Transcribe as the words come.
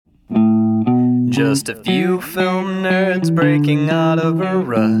Just a few film nerds breaking out of a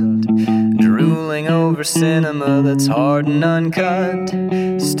rut, drooling over cinema that's hard and uncut.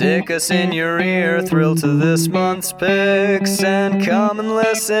 Stick us in your ear, thrill to this month's picks, and come and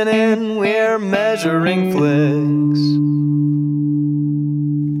listen in, we're Measuring Flicks.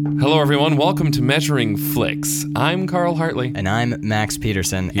 Hello, everyone. Welcome to Measuring Flicks. I'm Carl Hartley. And I'm Max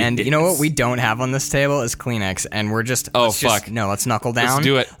Peterson. And you know what we don't have on this table is Kleenex. And we're just... let's knuckle down. Let's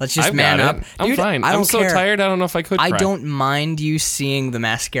do it. Let's just I've man got up. it. I'm Dude, fine. I'm so tired, I don't know if I could cry. I don't mind you seeing the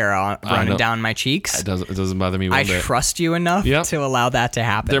mascara running down my cheeks. It doesn't bother me one bit. I trust you enough to allow that to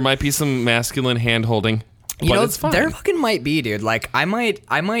happen. There might be some masculine hand-holding. You know, it's fine. There fucking might be, dude. Like, I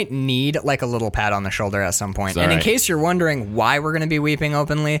might need like a little pat on the shoulder at some point. And in case you're wondering why we're going to be weeping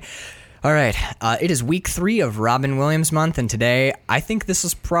openly, all right, it is week 3 of Robin Williams month, and today I think this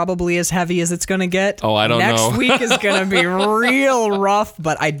is probably as heavy as it's going to get. Oh, I don't know. Next week is going to be real rough,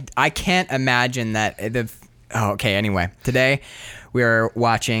 but I can't imagine that. Anyway, today we are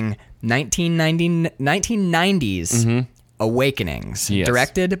watching 1990s Awakenings,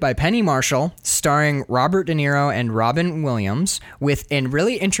 directed by Penny Marshall, starring Robert De Niro and Robin Williams, with a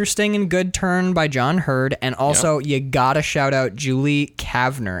really interesting and good turn by John Hurd, and also you gotta shout out Julie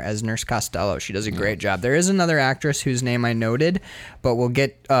Kavner as Nurse Costello. She does a great job. There is another actress whose name I noted, but we'll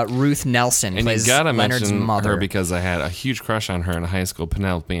get Ruth Nelson, and plays you gotta Leonard's mention mother. her because I had a huge crush on her in high school,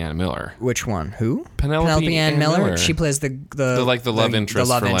 Penelope Ann Miller. Which one? Who? Penelope Ann Miller. She plays the love interest.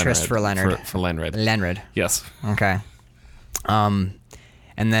 The love interest for Leonard. For Leonard. Leonard. Yes. Okay. And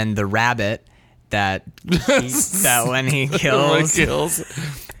then the rabbit that when he kills.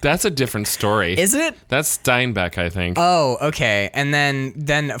 That's a different story. Is it? That's Steinbeck, I think. Oh, okay. And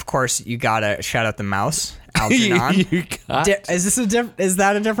then of course you gotta shout out the mouse, Algernon. Is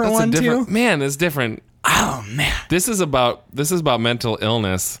that a different one too? Man, it's different. Oh man, this is about mental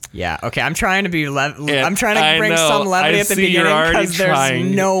illness. Yeah. Okay. I'm trying to be. I'm trying to bring some levity at the beginning because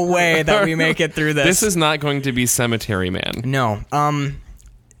there's no way that we make it through this. This is not going to be Cemetery Man. No.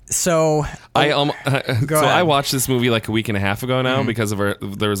 So I watched this movie like a week and a half ago now because of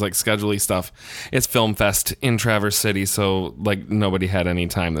there was like schedule-y stuff. It's Film Fest in Traverse City, so like nobody had any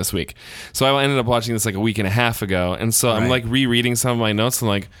time this week. So I ended up watching this like a week and a half ago, and so I'm like rereading some of my notes and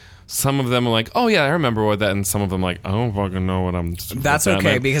like. Some of them are like, oh yeah, I remember what that, and some of them like, I don't fucking know what I'm. That's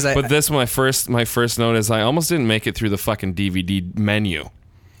okay because But this my first note is I almost didn't make it through the fucking DVD menu,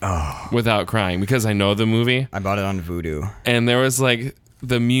 without crying because I know the movie. I bought it on Vudu, and there was like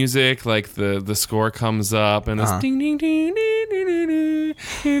the music, like the score comes up and this ding ding ding ding ding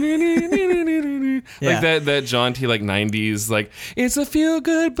ding ding like that jaunty like 90s like it's a feel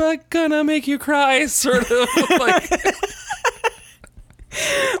good but gonna make you cry sort of like.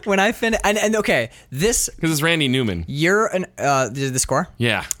 When I finish, and okay, this because it's Randy Newman. You're the score.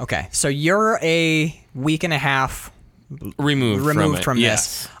 Yeah. Okay, so you're a week and a half removed from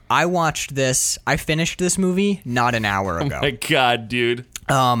this. I watched this. I finished this movie not an hour ago. Oh my god, dude.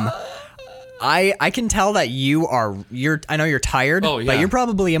 I can tell that I know you're tired, but you're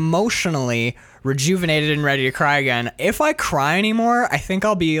probably emotionally rejuvenated and ready to cry again. If I cry anymore, I think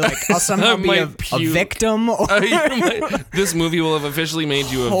I'll somehow be a victim. This movie will have officially made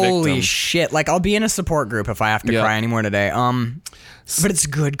you a victim. Holy shit. Like, I'll be in a support group if I have to cry anymore today. But it's a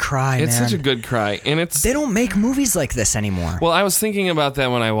good cry, It's man. such a good cry. And they don't make movies like this anymore. Well, I was thinking about that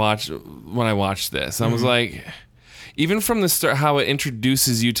when I watched this. I was like... Even from the start, how it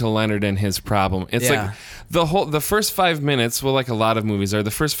introduces you to Leonard and his problem. It's like the first 5 minutes, well, like a lot of movies are,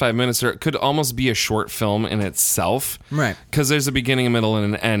 the first 5 minutes could almost be a short film in itself. Right. Because there's a beginning, a middle,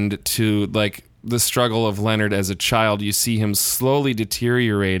 and an end to like the struggle of Leonard as a child. You see him slowly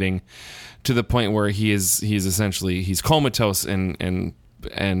deteriorating to the point where he's essentially comatose and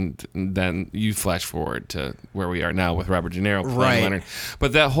then you flash forward to where we are now with Robert De Niro playing Leonard.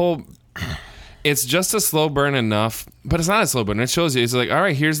 But that whole... It's just a slow burn enough, but it's not a slow burn. It shows you, it's like, all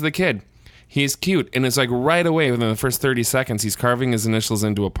right, here's the kid. He's cute. And it's like right away within the first 30 seconds, he's carving his initials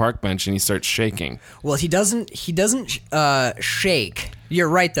into a park bench and he starts shaking. Well, he doesn't shake. You're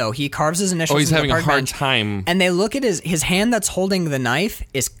right, though. He carves his initials into a park bench. Oh, he's having a hard time. And they look at his hand that's holding the knife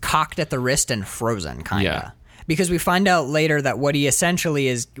is cocked at the wrist and frozen, kind of. Yeah. Because we find out later that what he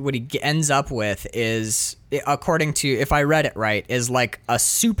ends up with is according to, if I read it right, is like a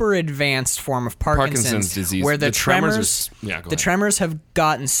super advanced form of Parkinson's disease, where the tremors tremors have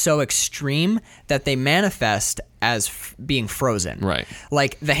gotten so extreme that they manifest as being frozen. Right.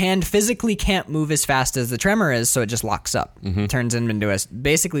 Like the hand physically can't move as fast as the tremor is, so it just locks up. Turns into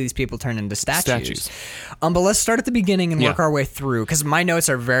basically these people turn into statues. But let's start at the beginning and work our way through, because my notes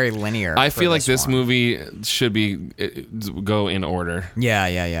are very linear. I feel like this movie should go in order.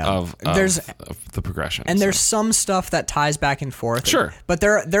 Yeah. Of the progression. And there's some stuff that ties back and forth. Sure. But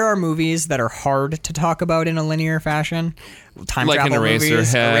there are movies that are hard to talk about in a linear fashion. Time like travel an movies,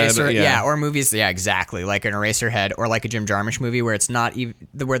 Eraserhead, or movies, exactly, like an Eraserhead or like a Jim Jarmusch movie where it's not even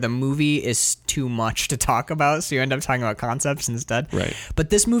where the movie is too much to talk about, so you end up talking about concepts instead. Right. But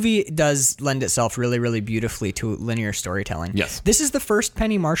this movie does lend itself really, really beautifully to linear storytelling. Yes. This is the first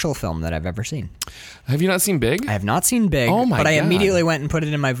Penny Marshall film that I've ever seen. Have you not seen Big? I have not seen Big. Oh my but I God. immediately went and put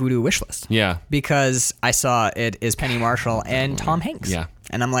it in my Voodoo wish list. Yeah. Because I saw it is Penny Marshall and Tom Hanks. Yeah.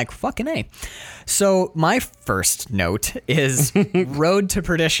 And I'm like, fucking A. So my first note is Road to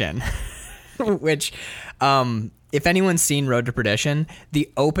Perdition, which, if anyone's seen Road to Perdition,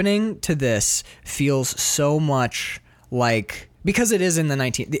 the opening to this feels so much like, because it is in the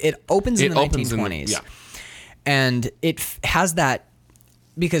it opens in the 1920s. And it has that,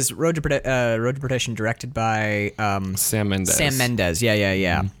 because Road to Perdition directed by Sam Mendes. Sam Mendes,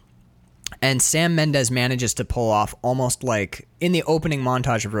 yeah. And Sam Mendes manages to pull off almost like in the opening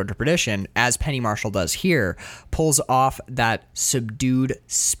montage of Road to Perdition, as Penny Marshall does here, pulls off that subdued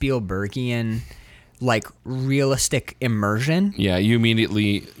Spielbergian, like realistic immersion. Yeah, you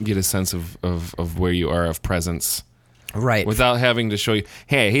immediately get a sense of where you are, of presence. Right. Without having to show you,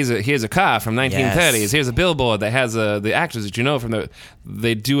 hey, here's a car from 1930s. Yes. Here's a billboard that has the actors that you know from the.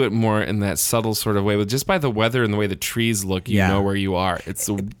 They do it more in that subtle sort of way, but just by the weather and the way the trees look, you know where you are. It's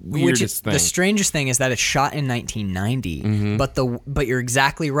the weirdest thing. The strangest thing is that it's shot in 1990, but you're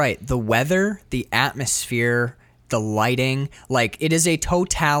exactly right. The weather, the atmosphere, the lighting, like it is a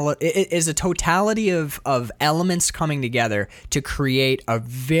totality of elements coming together to create a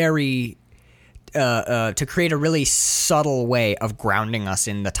very. To create a really subtle way of grounding us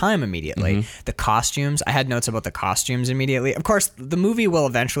in the time immediately. The costumes, I had notes about the costumes immediately. Of course, the movie will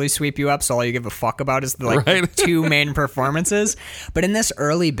eventually sweep you up, so all you give a fuck about is the two main performances. But in this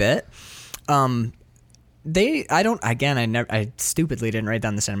early bit, I stupidly didn't write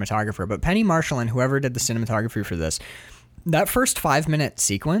down the cinematographer, but Penny Marshall and whoever did the cinematography for this, that first 5-minute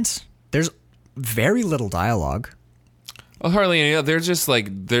sequence, there's very little dialogue. Well, hardly any. They're just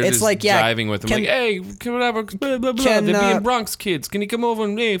driving with them. Hey, whatever. Blah, blah, blah. They're being Bronx kids. Can you come over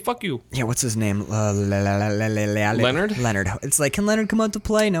and hey, fuck you? Yeah, what's his name? Leonard. It's like, can Leonard come out to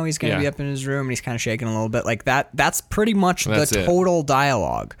play? No, he's going to be up in his room and he's kind of shaking a little bit like that. That's pretty much the total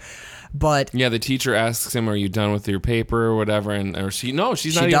dialogue. But yeah, the teacher asks him, "Are you done with your paper or whatever?" She's not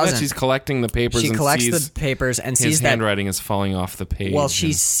even done. She's collecting the papers. She collects the papers and sees his handwriting is falling off the page. Well,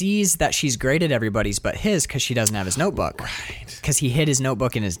 she sees that she's graded everybody's but his because she doesn't have his notebook. Right. Because he hid his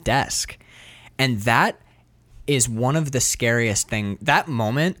notebook in his desk, and that is one of the scariest thing. That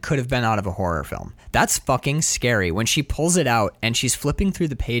moment could have been out of a horror film. That's fucking scary when she pulls it out and she's flipping through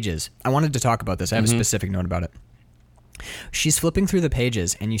the pages. I wanted to talk about this. I have a specific note about it. She's flipping through the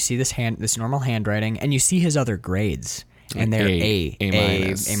pages, and you see this normal handwriting, and you see his other grades, and they're A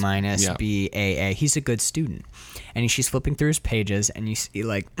minus, yeah. B, A. He's a good student, and she's flipping through his pages, and you see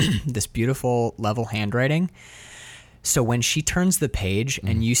like this beautiful level handwriting. So when she turns the page,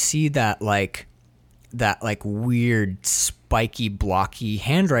 and you see that weird spiky blocky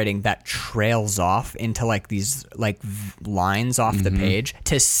handwriting that trails off into like these like lines off the page,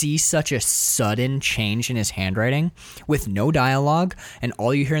 to see such a sudden change in his handwriting with no dialogue, and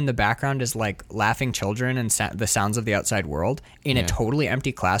all you hear in the background is like laughing children and the sounds of the outside world in a totally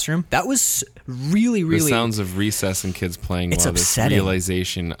empty classroom. That was really the sounds of recess and kids playing. It's upsetting. This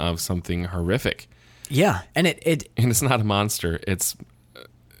realization of something horrific. Yeah, and and it's not a monster. It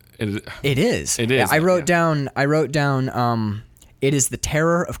is. It is. I wrote down. It is the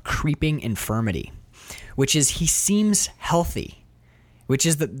terror of creeping infirmity, which is he seems healthy, which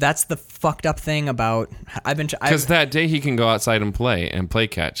is that's the fucked up thing about. Because that day he can go outside and play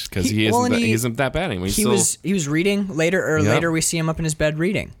catch because he isn't that bad anymore. He was reading later. Later we see him up in his bed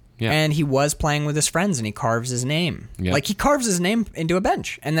reading. Yeah. And he was playing with his friends, and he carves his name. Yep. Like, he carves his name into a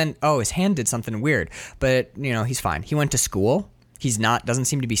bench. And then, his hand did something weird. But, he's fine. He went to school. He's doesn't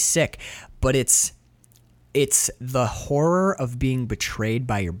seem to be sick. But it's the horror of being betrayed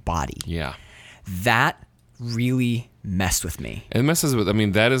by your body. Yeah. That really messed with me. It messes with,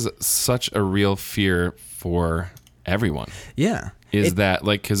 that is such a real fear for everyone. Yeah. is that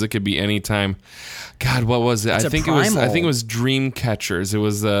like because it could be any time. God, what was it? I think it was Dream Catchers. It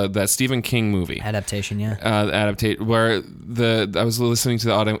was that Stephen King movie adaptation. Yeah, where I was listening to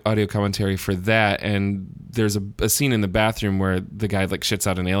the audio commentary for that, and there's a scene in the bathroom where the guy like shits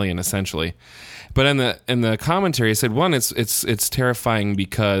out an alien essentially. But in the commentary, it said one, it's terrifying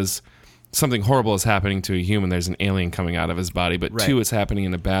because something horrible is happening to a human. There's an alien coming out of his body. But two, it's happening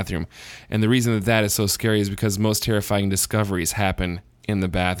in the bathroom, and the reason that is so scary is because most terrifying discoveries happen in the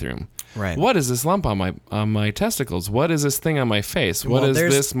bathroom. Right. What is this lump on my testicles? What is this thing on my face? What is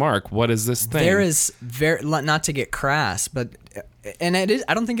this mark? What is this thing? There is not to get crass, but and it is.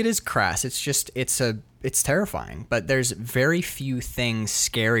 I don't think it is crass. It's just it's terrifying. But there's very few things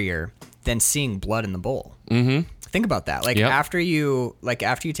scarier than seeing blood in the bowl. Mm-hmm. Think about that. Like after you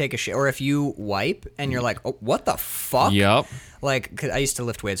take a shit, or if you wipe and you're like, oh, what the fuck? Yep. Like 'cause I used to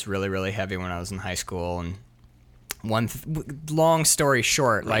lift weights really, really heavy when I was in high school, and long story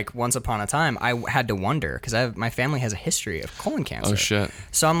short, like once upon a time, I had to wonder because my family has a history of colon cancer. Oh shit!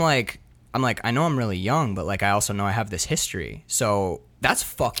 So I'm like, I know I'm really young, but like I also know I have this history. So that's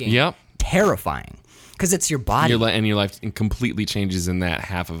fucking terrifying because it's your body, and your life completely changes in that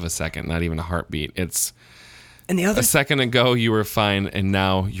half of a second, not even a heartbeat. It's a second ago you were fine, and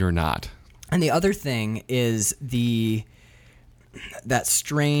now you're not. And the other thing is that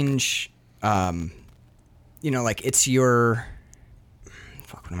strange. Like it's your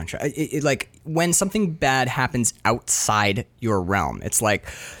fuck. What am I trying? Like when something bad happens outside your realm, it's like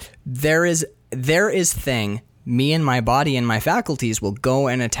there is thing. Me and my body and my faculties will go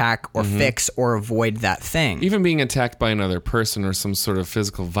and attack or fix or avoid that thing. Even being attacked by another person or some sort of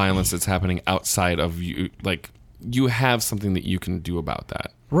physical violence that's happening outside of you, like you have something that you can do about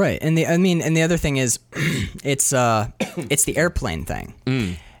that. Right, and the other thing is, it's the airplane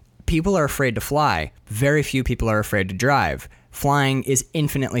thing. People are afraid to fly. Very few people are afraid to drive. Flying is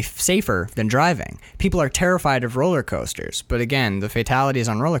infinitely safer than driving. People are terrified of roller coasters. But again, the fatalities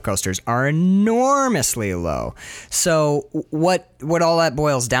on roller coasters are enormously low. So what all that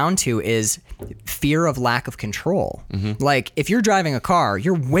boils down to is fear of lack of control. Mm-hmm. Like, if you're driving a car,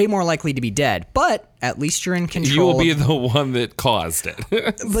 you're way more likely to be dead. But at least you're in control. You will be the one that caused it.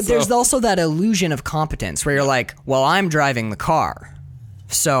 But there's also that illusion of competence where you're like, well, I'm driving the car.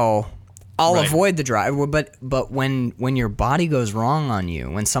 So I'll avoid the drive. But when your body goes wrong on you,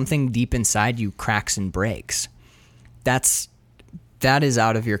 when something deep inside you cracks and breaks, that is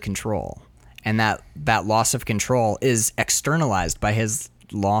out of your control. And that loss of control is externalized by his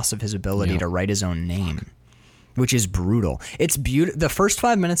loss of his ability to write his own name, which is brutal. It's beautiful. The first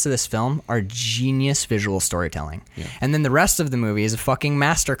 5 minutes of this film are genius visual storytelling. Yeah. And then the rest of the movie is a fucking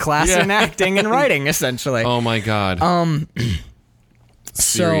masterclass in acting and writing, essentially. Oh my God.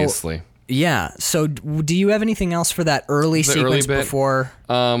 Seriously. So do you have anything else for that early sequence before?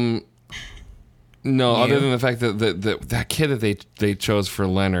 No, other than the fact that that kid that they chose for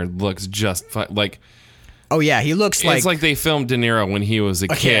Leonard looks just like. Oh yeah, he looks like... It's like they filmed De Niro when he was a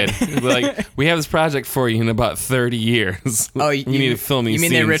kid. Like, we have this project for you in about 30 years. Oh, we need to film these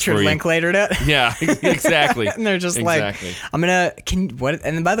scenes. You mean they Richard Linklatered it? Yeah, exactly. And they're just like,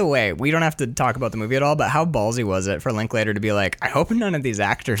 and by the way, we don't have to talk about the movie at all, but how ballsy was it for Linklater to be like, I hope none of these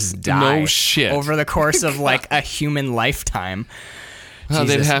actors die no shit. over the course of like a human lifetime. Well,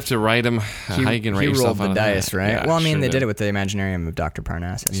 they'd have to write him. How you can write yourself rolled the dice, that? right? Yeah, well, I mean, they did it with the Imaginarium of Dr.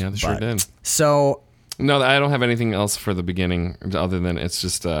 Parnassus. Yeah, they sure did. So... No, I don't have anything else for the beginning other than it's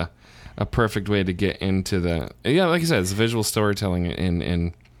just a perfect way to get into the... Yeah, like I said, it's visual storytelling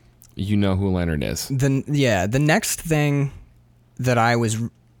and you know who Leonard is. The next thing that I was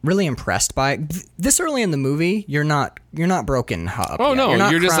really impressed by, this early in the movie, you're not broken up. Oh, yet. no,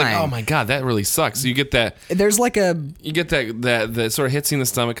 you're just crying. like, oh my God, that really sucks. You get that... There's like a... You get that sort of hits you in the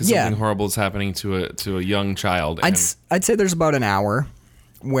stomach because something horrible is happening to a young child. I'd say there's about an hour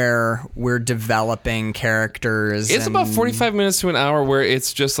where we're developing characters. It's about 45 minutes to an hour where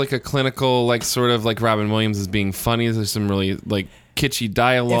it's just like a clinical, like sort of like Robin Williams is being funny. There's some really like kitschy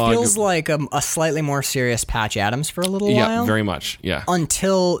dialogue. It feels like a slightly more serious Patch Adams for a little while. Yeah, very much. Yeah.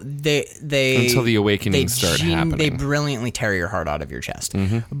 Until until the awakenings start happening. They brilliantly tear your heart out of your chest.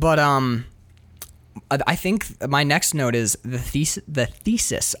 Mm-hmm. But I think my next note is the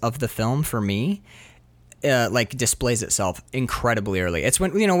thesis of the film for me. Displays itself incredibly early. It's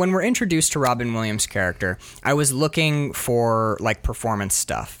when we're introduced to Robin Williams' character, I was looking for like performance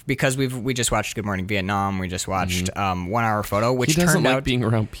stuff because we just watched Good Morning Vietnam. We just watched 1 Hour Photo, which he doesn't turned like out being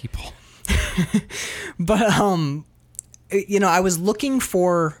around people. But I was looking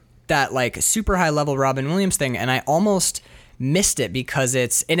for that like super high level Robin Williams thing, and I almost missed it because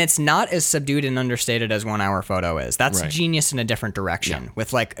it's not as subdued and understated as 1 Hour Photo is. That's genius in a different direction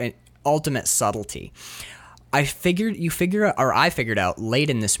with like an ultimate subtlety. I figured out late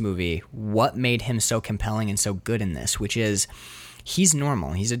in this movie what made him so compelling and so good in this, which is he's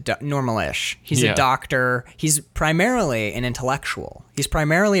normal. He's normal-ish. He's a doctor. He's primarily an intellectual. He's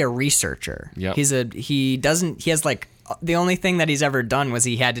primarily a researcher. Yep. He has like the only thing that he's ever done was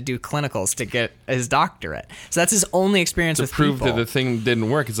he had to do clinicals to get his doctorate. So that's his only experience with prove people. that the thing didn't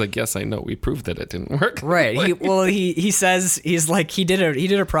work. It's like, yes, I know, we proved that it didn't work. Right. He says he's like he did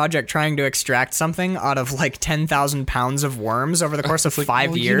a project trying to extract something out of like 10,000 pounds of worms over the course of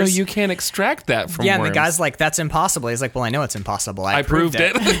 5 years. You know, you can't extract that from worms. And the guy's like, that's impossible. He's like, well, I know it's impossible. I proved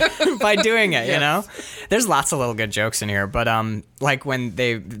it by doing it. Yes. You know, there's lots of little good jokes in here, but like when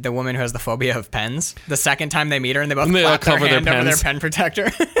the woman who has the phobia of pens, the second time they meet her and they both clap their hand over their pen protector,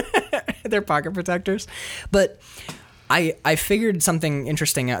 their pocket protectors. But I figured something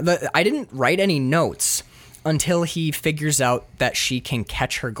interesting out. I didn't write any notes until he figures out that she can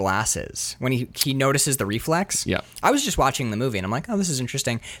catch her glasses when he notices the reflex. Yeah. I was just watching the movie and I'm like, oh, this is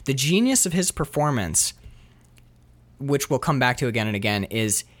interesting. The genius of his performance, which we'll come back to again and again,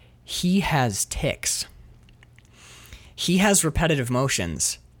 is he has tics. He has repetitive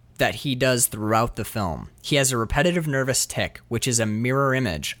motions that he does throughout the film. He has a repetitive nervous tic, which is a mirror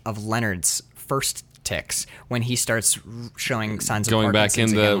image of Leonard's first tics when he starts showing signs of going back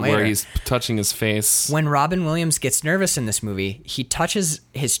Parkinson's in where he's touching his face. When Robin Williams gets nervous in this movie, he touches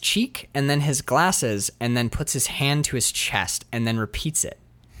his cheek and then his glasses and then puts his hand to his chest and then repeats it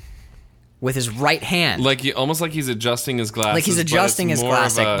with his right hand. Almost like he's adjusting his glasses. Like he's adjusting his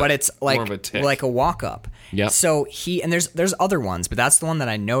glasses, but it's like a walk up. Yep. So there's other ones, but that's the one that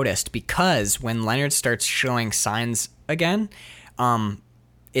I noticed because when Leonard starts showing signs again,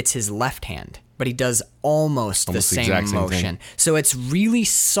 it's his left hand, but he does almost the same motion. So it's really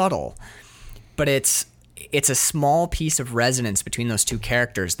subtle, but it's a small piece of resonance between those two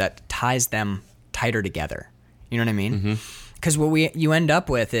characters that ties them tighter together. You know what I mean? Mm-hmm. Because what you end up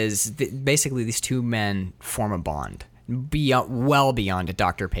with is basically these two men form a bond, well beyond a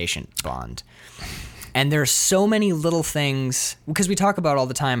doctor-patient bond. And there's so many little things, because we talk about all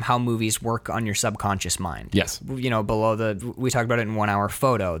the time how movies work on your subconscious mind. Yes. You know, we talked about it in 1 Hour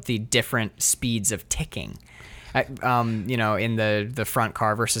Photo, the different speeds of ticking. You know, in the front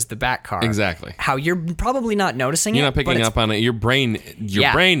car versus the back car. Exactly. How you're probably not noticing You're not picking up on it. Your brain knows.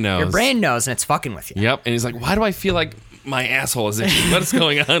 Your brain knows, and it's fucking with you. Yep. And he's like, why do I feel like my asshole is itching? What is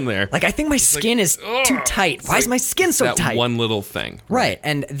going on there? Like, I think my skin is too tight. Why is my skin so tight? That one little thing. Right.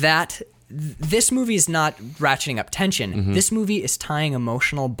 And this movie is not ratcheting up tension. Mm-hmm. This movie is tying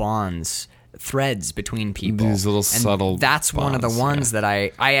emotional bonds, threads between people. These little subtle that's bonds, one of the ones that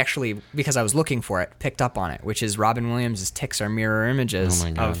I actually, because I was looking for it, picked up on it, which is Robin Williams' tics are mirror images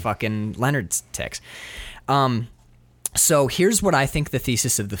of fucking Leonard's tics. So here's what I think the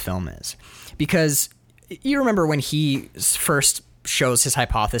thesis of the film is. Because you remember when he first shows his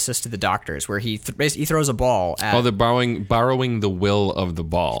hypothesis to the doctors, where he throws a ball at... they're borrowing the will of the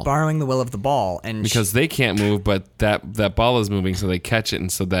ball. Borrowing the will of the ball. And because they can't move, but that ball is moving, so they catch it,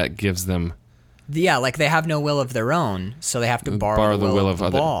 and so that gives them... Yeah, like they have no will of their own, so they have to borrow the will of the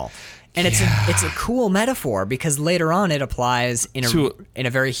ball. And it's a cool metaphor because later on it applies in a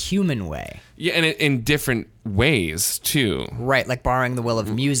very human way. Yeah, and in different ways too. Right, like borrowing the will of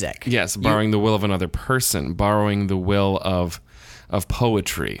music. Yes, borrowing the will of another person, borrowing the will of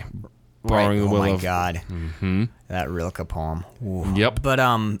poetry, borrowing the will of... Oh my God, that Rilke poem. Ooh. Yep. But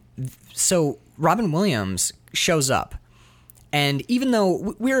so Robin Williams shows up. And even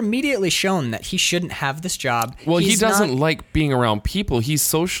though we're immediately shown that he shouldn't have this job... Well, he doesn't like being around people. He's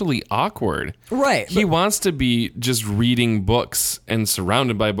socially awkward. Right. He wants to be just reading books and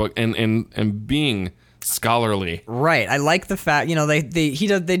surrounded by books and being scholarly. Right. I like the fact, you know, they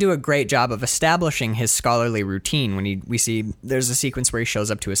do a great job of establishing his scholarly routine when we see there's a sequence where he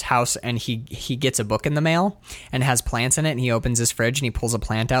shows up to his house and he gets a book in the mail and has plants in it, and he opens his fridge and he pulls a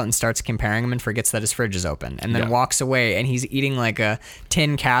plant out and starts comparing them and forgets that his fridge is open, and then walks away, and he's eating like a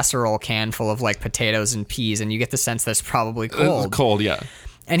tin casserole can full of like potatoes and peas, and you get the sense that it's probably cold. Cold, yeah.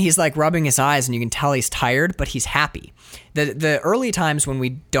 And he's like rubbing his eyes, and you can tell he's tired, but he's happy. The early times when we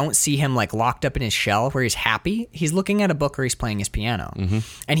don't see him like locked up in his shell where he's happy, he's looking at a book or he's playing his piano. Mm-hmm.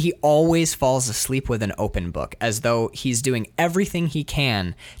 And he always falls asleep with an open book, as though he's doing everything he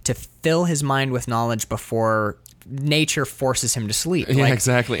can to fill his mind with knowledge before nature forces him to sleep. Yeah,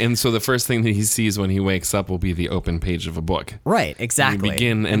 exactly. And so the first thing that he sees when he wakes up will be the open page of a book. Right, exactly. You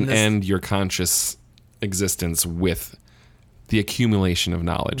begin and end your conscious existence with the accumulation of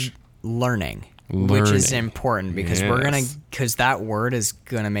knowledge. Learning. which is important because Yes. because that word is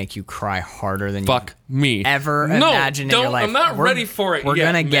gonna make you cry harder than Fuck me. ever imagined in your life. I'm not ready for it we're yet.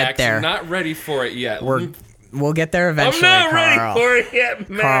 gonna get Max. there. I'm not ready for it yet. We'll get there eventually. I'm not ready Carl. for it yet,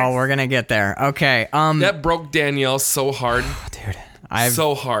 Max. Carl, we're gonna get there. Okay. That broke Danielle so hard. Dude,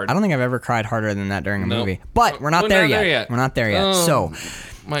 So hard. I don't think I've ever cried harder than that during a movie. But we're not there yet. We're not there yet. Oh, So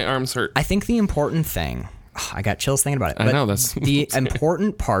my arms hurt. I think the important thing. I got chills thinking about it. I know, that's the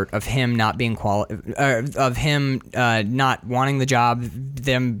important part of him not being of him not wanting the job.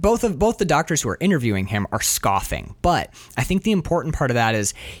 Both the doctors who are interviewing him are scoffing. But I think the important part of that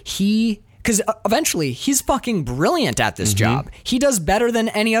is because eventually he's fucking brilliant at this job. He does better than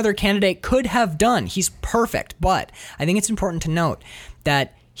any other candidate could have done. He's perfect. But I think it's important to note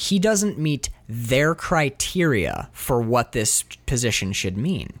that he doesn't meet their criteria for what this position should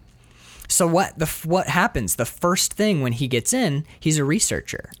mean. So what happens? The first thing when he gets in, he's a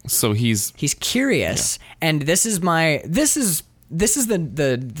researcher. So he's curious, and this is the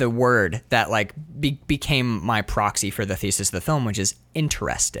word that like became my proxy for the thesis of the film, which is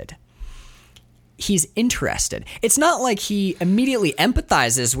interested. He's interested. It's not like he immediately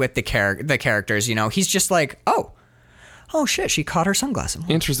empathizes with the characters. You know, he's just like, oh shit, she caught her sunglasses.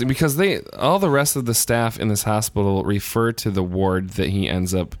 interesting because all the rest of the staff in this hospital refer to the ward that he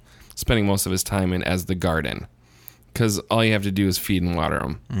ends up spending most of his time in as the garden, because all you have to do is feed and water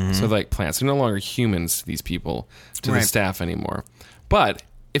them. So like plants, they're no longer humans to these people, to the staff anymore. But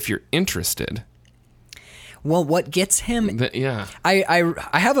if you're interested, well, what gets him? I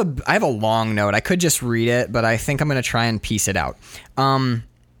have a long note. I could just read it, but I think I'm going to try and piece it out.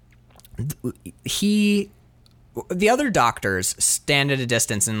 The other doctors stand at a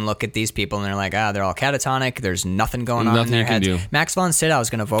distance and look at these people, and they're like, they're all catatonic. There's nothing going on in their heads. Max von Sydow is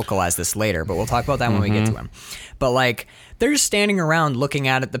going to vocalize this later, but we'll talk about that when we get to him. But like, they're just standing around looking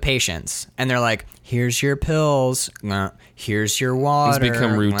at the patients, and they're like, here's your pills. Here's your water. It's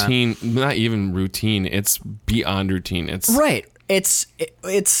become routine. Not even routine. It's beyond routine. It's right. It's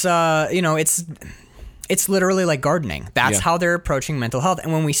literally like gardening. That's how they're approaching mental health.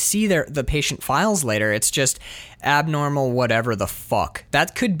 And when we see the patient files later, it's just abnormal whatever the fuck.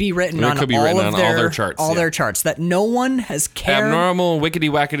 That could be written on all their charts. All their charts that no one has cared. Abnormal,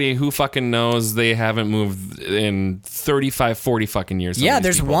 wickety-wackety, who fucking knows? They haven't moved in 35, 40 fucking years. Yeah,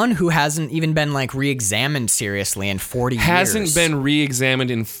 there's one who hasn't even been like re-examined seriously in 40 years. Hasn't been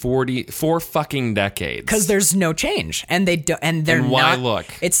re-examined in 4 fucking decades. Because there's no change. And they do, and they're and why not, look?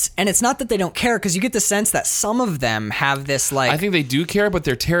 It's not that they don't care, because you get the sense that some of them have this like, I think they do care, but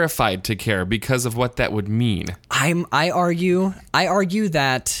they're terrified to care because of what that would mean. I argue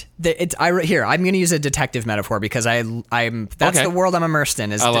that I'm going to use a detective metaphor because that's the world I'm immersed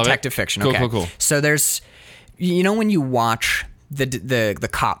in is detective fiction. Cool. So there's, when you watch the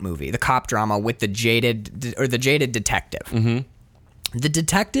cop movie, the cop drama with the jaded detective. The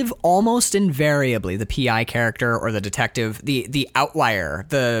detective almost invariably, the PI character or the detective, the outlier,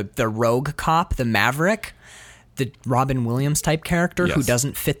 the rogue cop, the maverick, the Robin Williams type character who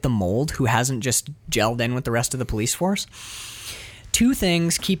doesn't fit the mold, who hasn't just gelled in with the rest of the police force. Two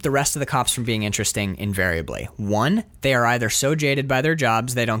things keep the rest of the cops from being interesting invariably. One, they are either so jaded by their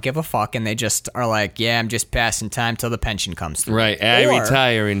jobs they don't give a fuck and they just are like, yeah, I'm just passing time till the pension comes through. Right, I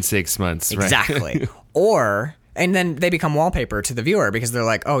retire in 6 months. Exactly. And then they become wallpaper to the viewer because they're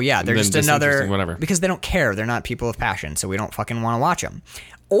like, oh yeah, they're just another, whatever. Because they don't care. They're not people of passion, so we don't fucking want to watch them.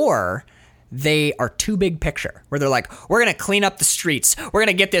 Or they are too big picture, where they're like, we're going to clean up the streets. We're going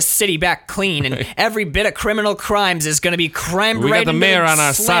to get this city back clean, and every bit of criminal crimes is going to be crammed right into the mayor on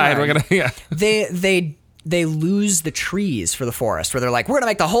our side. We're going to, They lose the trees for the forest, where they're like, we're going to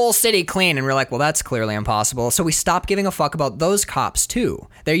make the whole city clean. And we're like, well, that's clearly impossible. So we stop giving a fuck about those cops, too.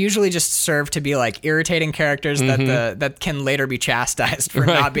 They're usually just served to be like irritating characters that can later be chastised for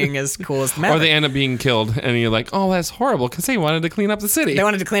not being as cool as the Maverick. Or they end up being killed, and you're like, oh, that's horrible, because they wanted to clean up the city. They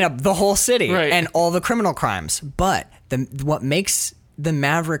wanted to clean up the whole city and all the criminal crimes. But what makes the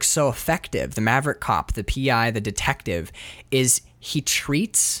Maverick so effective, the Maverick cop, the PI, the detective, is he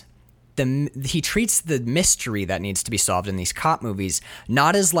treats the mystery that needs to be solved in these cop movies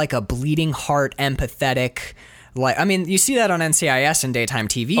not as like a bleeding heart, empathetic, like, I mean, you see that on NCIS and daytime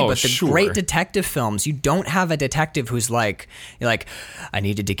TV, but the great detective films, you don't have a detective who's like, you're like, I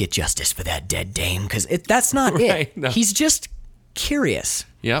needed to get justice for that dead dame, because that's not it. No. He's just curious.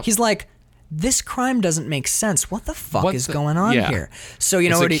 Yep. He's like, this crime doesn't make sense. What the fuck is going on here? So, you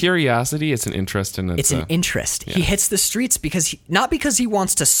know, it's a curiosity. It's an interest. It's an interest. Yeah. He hits the streets not because he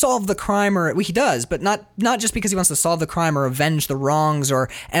wants to solve the crime, or he does, but not just because he wants to solve the crime or avenge the wrongs or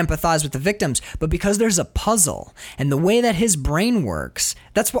empathize with the victims, but because there's a puzzle. And the way that his brain works,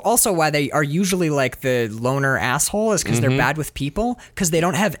 that's also why they are usually like the loner asshole, is because they're bad with people, because they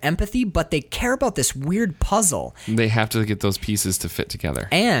don't have empathy, but they care about this weird puzzle. They have to get those pieces to fit together.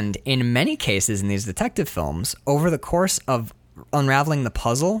 And in many cases in these detective films, over the course of unraveling the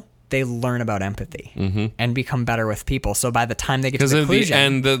puzzle, they learn about empathy and become better with people. So by the time they get to the conclusion,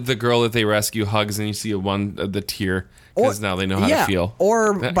 and the girl that they rescue hugs, and you see the tear, because now they know how to feel.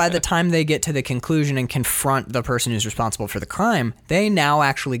 Or by the time they get to the conclusion and confront the person who's responsible for the crime, they now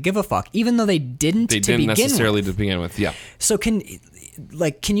actually give a fuck, even though they didn't necessarily to begin with. Yeah. So can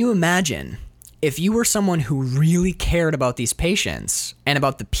you imagine if you were someone who really cared about these patients and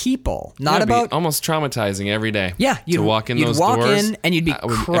about the people, not about... Be almost traumatizing every day. Yeah. To walk in those doors. You'd walk in and you'd be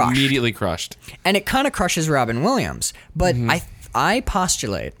crushed. Immediately crushed. And it kind of crushes Robin Williams. But I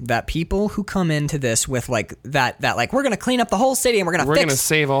postulate that people who come into this with like that like, we're going to clean up the whole city and we're going to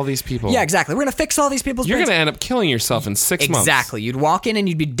save all these people. Yeah, exactly. We're going to fix all these people's You're going to end up killing yourself in 6 months. Exactly. You'd walk in and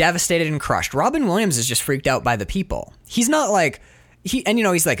you'd be devastated and crushed. Robin Williams is just freaked out by the people. He's not like...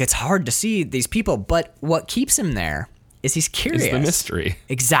 he's like, it's hard to see these people, but what keeps him there is he's curious. It's the mystery.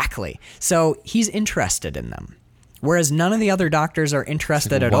 Exactly. So he's interested in them. Whereas none of the other doctors are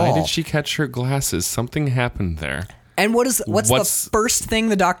interested at all. Why did she catch her glasses? Something happened there. And what's the first thing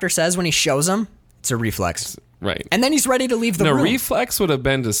the doctor says when he shows him? It's a reflex. Right. And then he's ready to leave the room. The reflex would have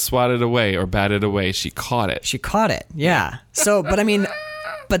been to swat it away or bat it away. She caught it. Yeah. So, but I mean...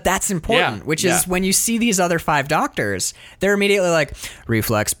 But that's important, which is when you see these other 5 doctors, they're immediately like,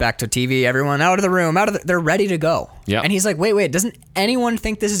 reflex, back to TV, everyone out of the room, they're ready to go. Yeah. And he's like, wait, doesn't anyone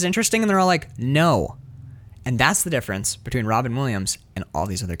think this is interesting? And they're all like, no. And that's the difference between Robin Williams and all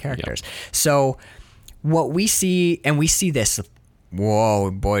these other characters. Yep. So what we see, and we see this,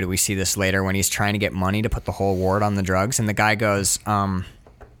 whoa, boy, do we see this later when he's trying to get money to put the whole ward on the drugs. And the guy goes, I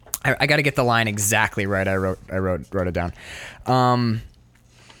got to get the line exactly right. I wrote it down.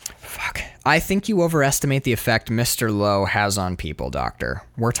 Fuck. I think you overestimate the effect Mr. Lowe has on people, Doctor.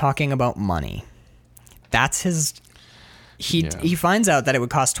 We're talking about money. That's his... He finds out that it would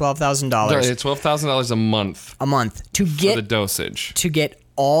cost $12,000. $12,000 a month. A month to get... For the dosage. To get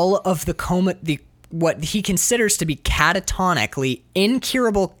all of what he considers to be catatonically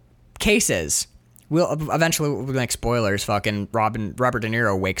incurable cases. Eventually, we'll make spoilers. Fucking Robert De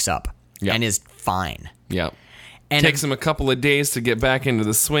Niro wakes up and is fine. Yeah. And takes him a couple of days to get back into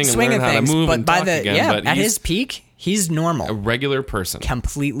the swing and learn how to move and talk again. Yeah, but at his peak, he's normal. A regular person.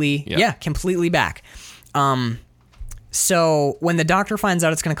 Completely back. So when the doctor finds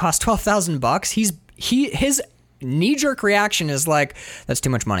out it's going to cost $12,000, his knee-jerk reaction is like, that's too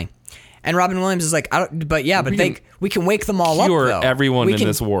much money. And Robin Williams is like, we can wake them all up, though. Cure everyone in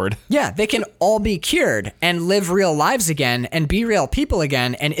this ward. Yeah, they can all be cured and live real lives again and be real people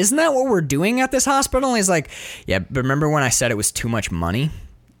again. And isn't that what we're doing at this hospital? And he's like, yeah, but remember when I said it was too much money?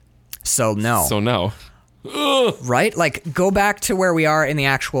 So no. Ugh. Right? Like, go back to where we are in the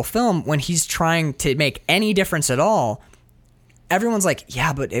actual film when he's trying to make any difference at all. Everyone's like,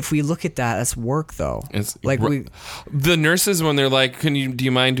 yeah, but if we look at that's work, though. It's like the nurses, when they're like, do you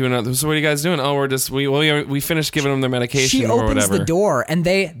mind doing that? So what are you guys doing? Oh, we finished giving them their medication or whatever. She opens the door, and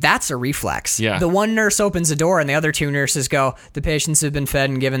that's a reflex. Yeah. The one nurse opens the door, and the other 2 nurses go, the patients have been fed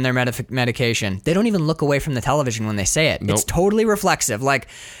and given their medication. They don't even look away from the television when they say it. Nope. It's totally reflexive. Like,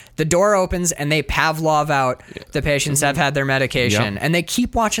 the door opens, and they Pavlov out, the patients have had their medication, and they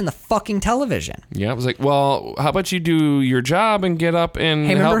keep watching the fucking television. Yeah, I was like, well, how about you do your job and get up and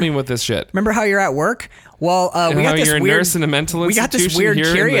help me with this shit? Remember how you're at work? Well, we got this you're a weird nurse in a mental we got this weird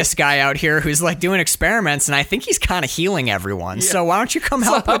here curious guy out here who's like doing experiments, and I think he's kind of healing everyone. Yeah. So why don't you come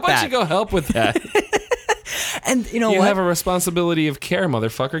help with that? How about you go help with that? And you what? have a responsibility of care,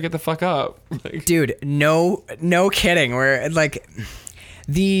 motherfucker. Get the fuck up. Dude, no kidding. We're like...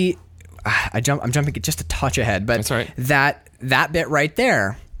 I'm jumping just a touch ahead, but that's right. that bit right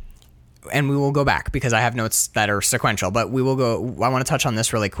there, and we will go back because I have notes that are sequential, but we will go. I want to touch on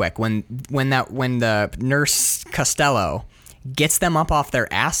this really quick. When the nurse Costello gets them up off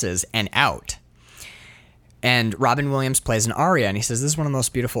their asses and out, and Robin Williams plays an aria, and he says, "This is one of the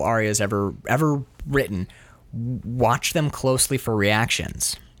most beautiful arias ever written. Watch them closely for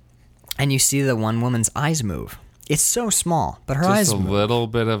reactions," and you see the one woman's eyes move. It's so small, but her eyes just a little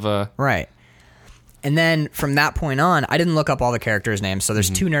bit of a... Right. And then from that point on, I didn't look up all the characters' names. So there's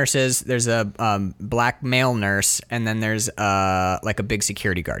two nurses. There's a black male nurse, and then there's like a big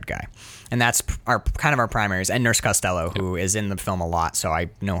security guard guy. And that's our primaries. And Nurse Costello, who is in the film a lot, so I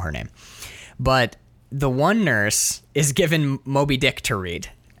know her name. But the one nurse is given Moby Dick to read,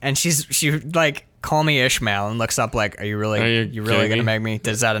 and she like, call me Ishmael, and looks up like, are you really gonna make me?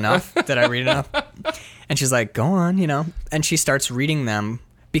 Is that enough? Did I read enough? And she's like, go on, and she starts reading them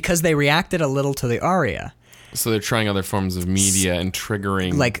because they reacted a little to the aria. So they're trying other forms of media and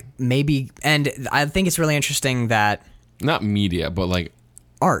triggering, like maybe, and I think it's really interesting that not media, but like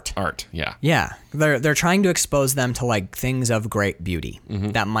art, yeah. Yeah, they're trying to expose them to like things of great beauty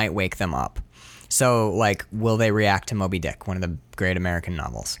that might wake them up. So, like, will they react to Moby Dick, one of the great American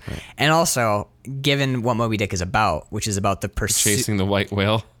novels? Right. And also, given what Moby Dick is about, which is about the chasing the white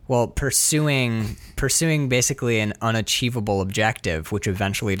whale. Well, pursuing basically an unachievable objective, which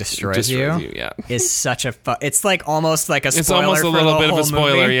eventually destroys you yeah. is such a it's like almost like a spoiler. It's almost a little bit of a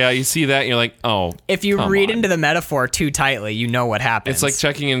spoiler, movie. Yeah. You see that, and you're like, oh. If you read into the metaphor too tightly, you know what happens. It's like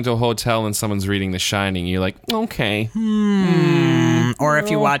checking into a hotel and someone's reading The Shining. You're like, okay. Or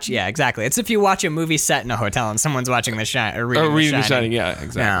if you watch, yeah, exactly. It's if you watch a movie set in a hotel and someone's watching The Shining or reading The Shining. Yeah,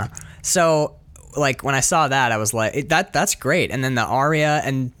 exactly. Yeah. So, like, when I saw that, I was like, that's great. And then the aria,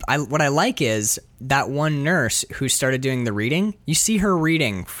 and what I like is that one nurse who started doing the reading, you see her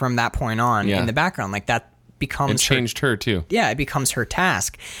reading from that point on in the background. Like, that becomes... It changed her, too. Yeah, it becomes her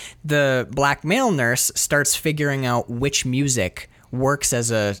task. The black male nurse starts figuring out which music works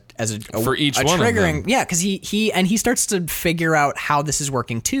as a for each one triggering, of them. Yeah, because he starts to figure out how this is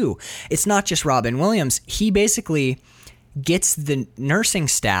working, too. It's not just Robin Williams. He basically gets the nursing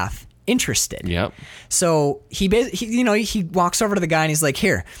staff interested. Yep. So he walks over to the guy and he's like,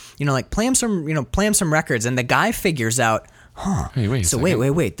 here, play him some records. And the guy figures out, Hey,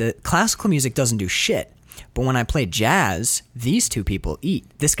 wait. The classical music doesn't do shit. But when I play jazz, these two people eat.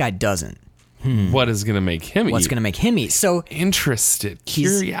 This guy doesn't. What is going to make him eat? What's going to make him eat? So interested,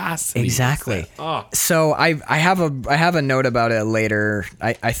 curiosity. Exactly. So I have a note about it later,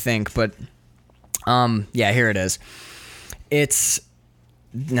 I think, but here it is. It's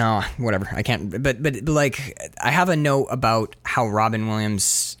no, whatever. I can't. But like, I have a note about how Robin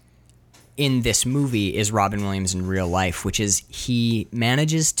Williams in this movie is Robin Williams in real life, which is he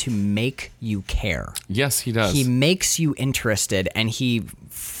manages to make you care. Yes, he does. He makes you interested, and he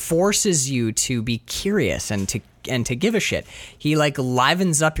forces you to be curious and to give a shit. He like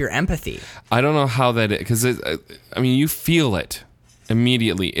livens up your empathy. I don't know how that is, because you feel it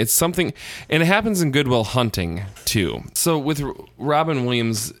immediately. It's something, and it happens in Good Will Hunting too. So with Robin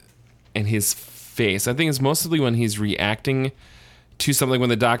Williams and his face, I think it's mostly when he's reacting to something, when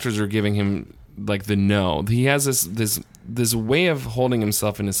the doctors are giving him like the no. He has this way of holding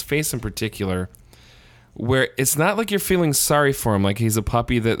himself in his face in particular, where it's not like you're feeling sorry for him, like he's a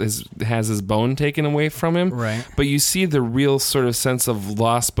puppy that has his bone taken away from him. Right. But you see the real sort of sense of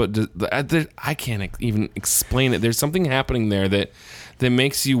loss, but I can't even explain it. There's something happening there that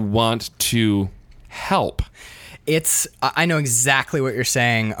makes you want to help. I know exactly what you're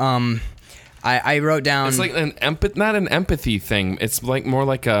saying. I wrote down... It's like not an empathy thing. It's like more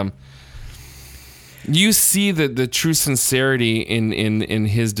like you see the true sincerity in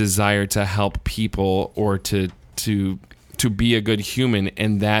his desire to help people or to be a good human,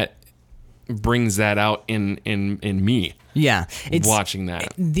 and that brings that out in me. Yeah, it's watching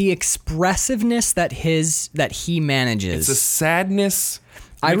that. The expressiveness that he manages. It's a sadness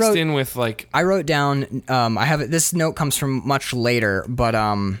mixed in with like... I wrote down, I have it, this note comes from much later, but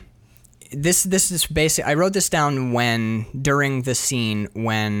this is basic. I wrote this down during the scene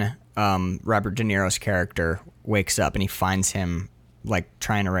when Robert De Niro's character wakes up and he finds him like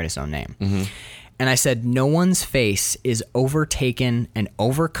trying to write his own name. Mm-hmm. And I said, no one's face is overtaken and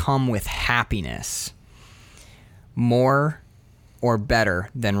overcome with happiness more or better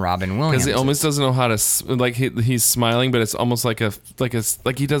than Robin Williams. Because he almost doesn't know how to, like he's smiling, but it's almost like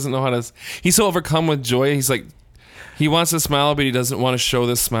he doesn't know how to, he's so overcome with joy. He's like, he wants to smile, but he doesn't want to show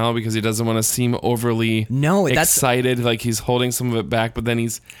this smile because he doesn't want to seem overly excited. Like he's holding some of it back, but then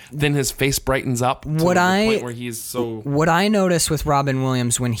his face brightens up to the point where he's so... What I notice with Robin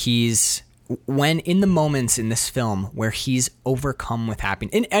Williams when in the moments in this film where he's overcome with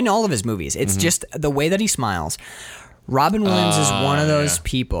happiness, in all of his movies, it's just the way that he smiles. Robin Williams is one of those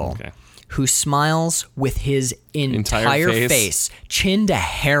people who smiles with his entire face, chin to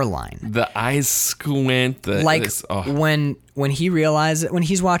hairline. The eyes squint. When he realizes, when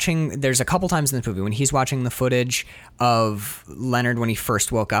he's watching, there's a couple times in the movie when he's watching the footage of Leonard when he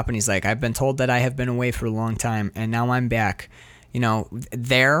first woke up, and he's like, I've been told that I have been away for a long time, and now I'm back.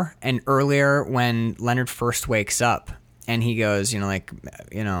 there and earlier when Leonard first wakes up and he goes, he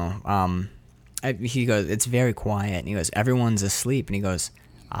goes, it's very quiet. And he goes, everyone's asleep. And he goes,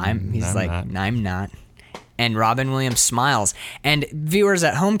 I'm not. And Robin Williams smiles. And viewers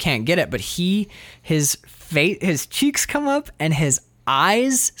at home can't get it, but his cheeks come up and his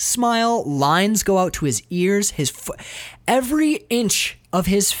eyes smile. Lines go out to his ears. Every inch of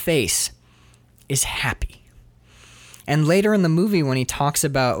his face is happy. And later in the movie, when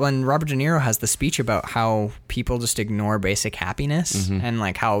Robert De Niro has the speech about how people just ignore basic happiness and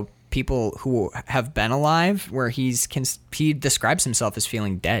like how people who have been alive, where he describes himself as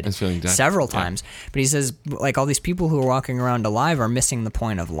feeling dead, several times, but he says like all these people who are walking around alive are missing the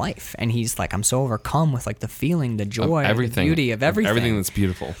point of life, and he's like, I'm so overcome with like the feeling, the joy, the beauty of everything that's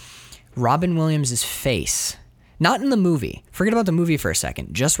beautiful. Robin Williams' face, not in the movie. Forget about the movie for a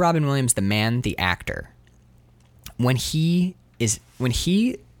second. Just Robin Williams, the man, the actor. When he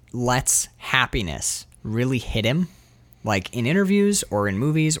lets happiness really hit him, like in interviews or in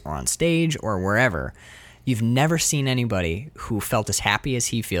movies or on stage or wherever, you've never seen anybody who felt as happy as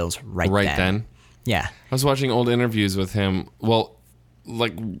he feels right then. Yeah. I was watching old interviews with him, well,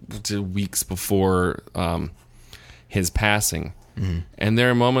 like weeks before his passing. Mm-hmm. And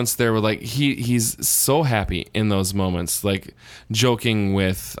there are moments there where like he's so happy in those moments, like joking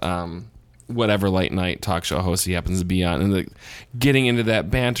with whatever late night talk show host he happens to be on, and like getting into that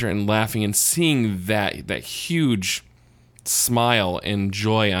banter and laughing and seeing that huge smile and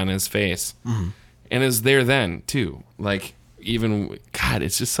joy on his face, and is there then too. Like even God,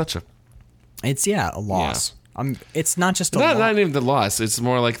 it's just such a loss. Yeah. It's not just not even the loss. It's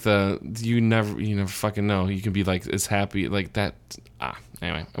more like you never fucking know. You can be like as happy like that.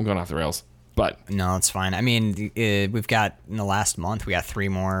 Anyway, I'm going off the rails. But no, it's fine. I mean, we've got in the last month we got 3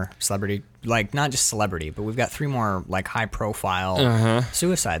 more celebrity, like not just celebrity, but we've got 3 more like high profile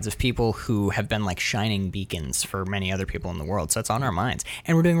suicides of people who have been like shining beacons for many other people in the world. So it's on our minds,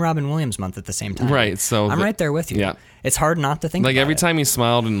 and we're doing Robin Williams month at the same time. Right. So I'm right there with you. Yeah. It's hard not to think. Like about every it. time he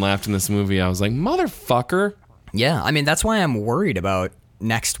smiled and laughed in this movie, I was like, motherfucker. Yeah. I mean, that's why I'm worried about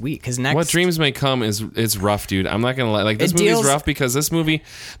next week, because What Dreams May Come is rough, dude. I'm not gonna lie. Like this movie is rough because this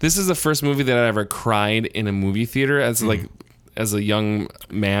is the first movie that I ever cried in a movie theater as a young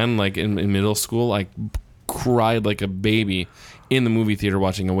man, like in middle school. I cried like a baby in the movie theater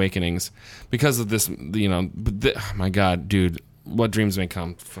watching Awakenings because of this. Oh my God, dude. What Dreams May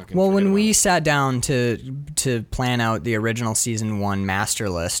Come. Well, when we sat down to plan out the original season 1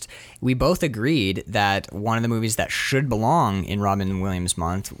 master list, we both agreed that one of the movies that should belong in Robin Williams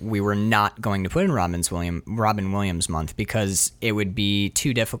month, we were not going to put in Robin Williams month because it would be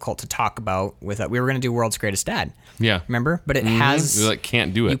too difficult to talk about. We were going to do World's Greatest Dad. Yeah, remember? But it has. You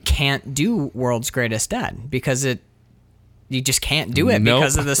can't do it. You can't do World's Greatest Dad because you just can't do it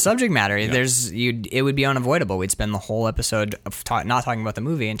because of the subject matter. Yeah. It would be unavoidable. We'd spend the whole episode of not talking about the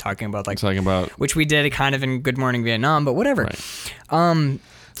movie and talking about which we did kind of in Good Morning Vietnam, but whatever. Right.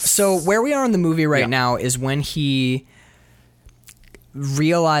 So where we are in the movie right now is when he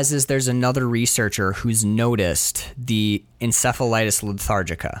realizes there's another researcher who's noticed the encephalitis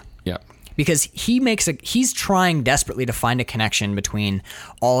lethargica. Yeah. Because he's trying desperately to find a connection between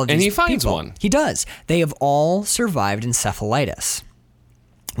all of these people. And he finds one. He does. They have all survived encephalitis,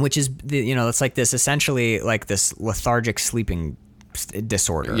 which is, it's like this, essentially like this lethargic sleeping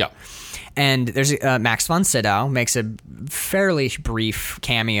disorder. Yeah. And there's Max von Sydow makes a fairly brief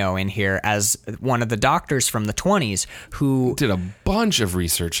cameo in here as one of the doctors from the 20s who did a bunch of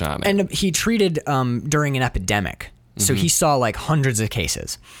research on it. And he treated during an epidemic. So he saw like hundreds of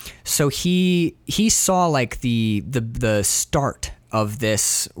cases. So he saw like the start of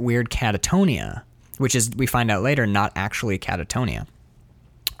this weird catatonia, which is, we find out later, not actually catatonia.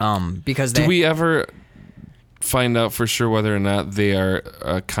 Because do we ever find out for sure whether or not they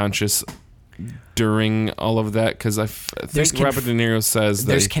are conscious during all of that? Because I think Robert De Niro says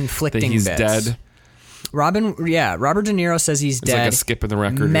there's conflicting that he's bits. Dead. Robert De Niro says he's dead. It's like a skip in the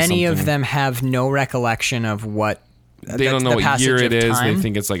record. Many of them have no recollection of what. They don't know what year it is. They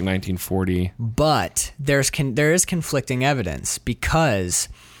think it's like 1940. But there is conflicting evidence because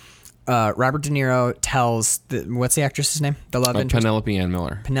Robert De Niro tells what's the actress's name? The love interest? Penelope Ann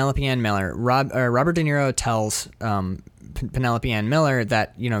Miller. Penelope Ann Miller. Robert De Niro tells Penelope Ann Miller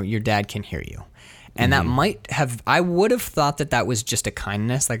that your dad can hear you. And that might have. I would have thought that was just a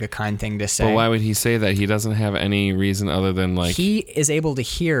kindness, like a kind thing to say. But why would he say that? He doesn't have any reason other than like he is able to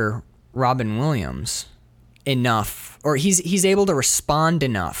hear Robin Williams enough or he's able to respond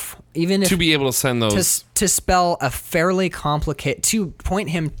enough, even if to be able to send those to spell a fairly complicated, to point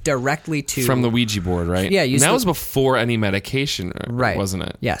him directly to from the Ouija board, right? Yeah, and that was before any medication, right? Wasn't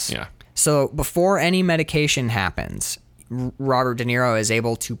it? Yes. Yeah. So before any medication happens, Robert De Niro is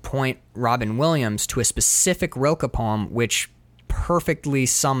able to point Robin Williams to a specific Rilke poem, which perfectly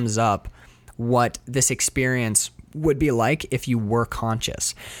sums up what this experience would be like if you were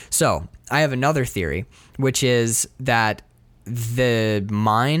conscious. So I have another theory, which is that the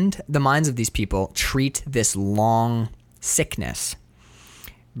minds of these people treat this long sickness,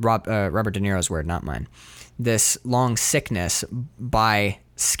 Robert De Niro's word, not mine, this long sickness by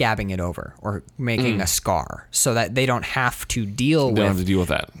scabbing it over or making a scar so that they don't have to deal They don't have to deal with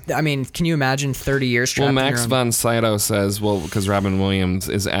that. I mean, can you imagine 30 years trapped Well, in Max your own... von Sydow says, well, because Robin Williams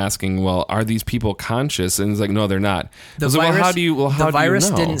is asking, well, are these people conscious? And he's like, no, they're not. The like, virus, well, how do you know? The virus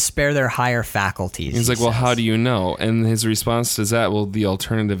didn't spare their higher faculties. He's like, well, says. how do you know? And his response to that, well, the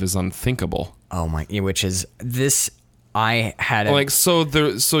alternative is unthinkable. Oh my, which is this, I had...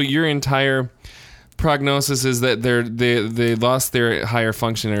 So your entire prognosis is that they lost their higher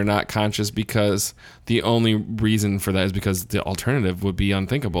function and are not conscious because the only reason for that is because the alternative would be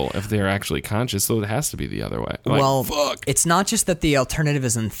unthinkable if they're actually conscious, so it has to be the other way. Well, fuck. It's not just that the alternative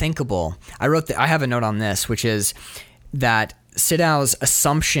is unthinkable. I have a note on this, which is that Sydow's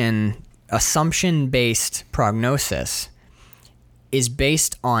assumption-based prognosis is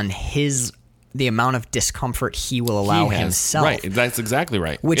based on the amount of discomfort he will allow himself. Right, that's exactly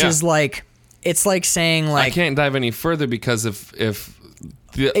right. Which is like... It's like saying, like... I can't dive any further because if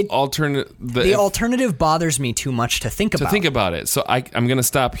the alternative bothers me too much to think about. So I'm going to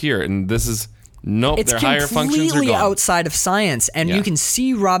stop here, and this is... Nope, it's their higher functions are completely gone. outside of science, and you can see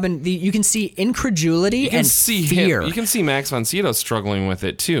you can see incredulity and fear. You can see Max von Sydow struggling with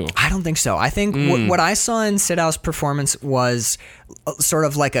it, too. I don't think so. I think what I saw in Sydow's performance was sort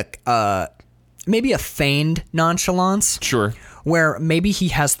of like maybe a feigned nonchalance. Sure. Where maybe he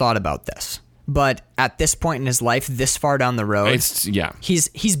has thought about this. But at this point in his life, this far down the road,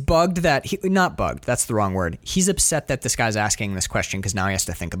 he's bugged that not bugged. That's the wrong word. He's upset that this guy's asking this question because now he has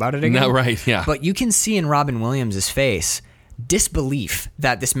to think about it again. No, right? Yeah. But you can see in Robin Williams' face disbelief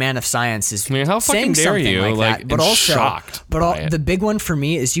that this man of science is how saying dare something you? like that. But also, shocked. The big one for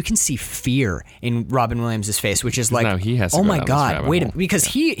me is you can see fear in Robin Williams' face, which is like, now he has to oh go my down this god, rabbit wait, hole. because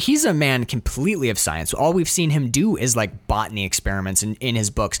he's a man completely of science. All we've seen him do is like botany experiments in his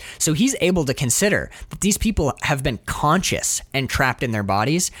books. So he's able to consider that these people have been conscious and trapped in their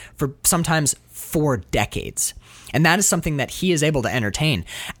bodies for sometimes 4 decades. And that is something that he is able to entertain.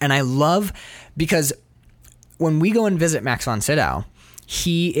 And I love, because when we go and visit Max von Sydow,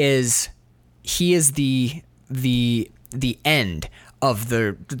 he is the end of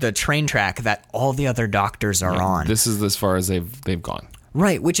the train track that all the other doctors are on. This is as far as they've gone.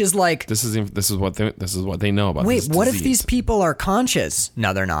 Right, which is like this is what they know about. Wait, this what if disease. these people are conscious?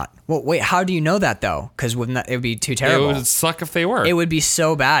 No, they're not. Well, wait, how do you know that though? Because it would be too terrible. It would suck if they were. It would be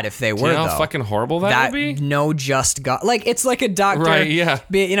so bad if they were. Do you know though. how fucking horrible that would be? No, just God. Like it's like a doctor. Right. Yeah.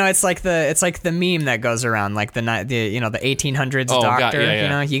 It's like the meme that goes around, like the 1800s doctor. God,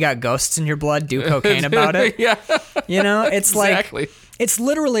 yeah. You got ghosts in your blood. Do cocaine about it. Yeah. It's like exactly. It's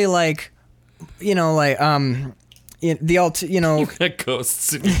literally like, You got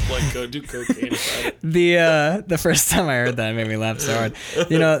ghosts in your blood. Go do cocaine about it. The first time I heard that, it made me laugh so hard.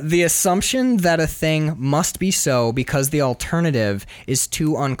 The assumption that a thing must be so because the alternative is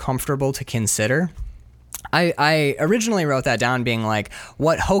too uncomfortable to consider. I originally wrote that down being like,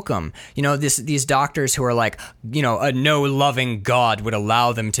 what hokum? These doctors who are like, a no loving God would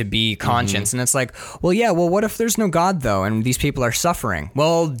allow them to be conscious. Mm-hmm. And it's like, well, what if there's no God though? And these people are suffering.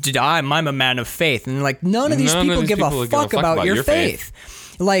 Well, I'm a man of faith. And like, none of these people give a fuck about your faith.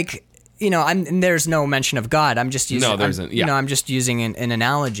 Like, there's no mention of God. I'm just using, there isn't. Yeah. I'm just using an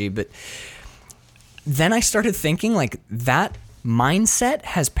analogy. But then I started thinking like that mindset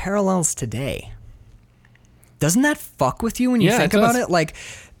has parallels today. Doesn't that fuck with you when you think about it? Like,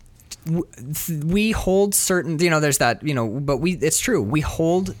 we hold certain, there's that, but it's true. We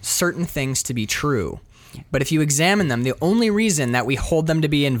hold certain things to be true. But if you examine them, the only reason that we hold them to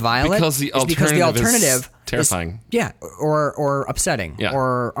be inviolate is because the alternative is terrifying. Or upsetting,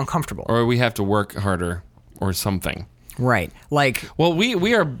 or uncomfortable. Or we have to work harder or something. Right. Like, well,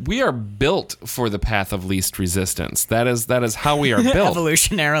 we are built for the path of least resistance. That is how we are built.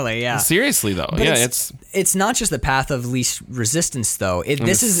 Evolutionarily, yeah. Seriously though. But it's not just the path of least resistance though.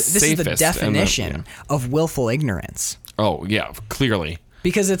 This is the definition of willful ignorance. Oh, yeah, clearly.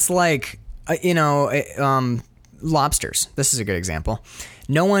 Because it's like lobsters. This is a good example.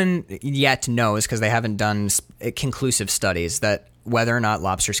 No one yet knows, because they haven't done conclusive studies, that whether or not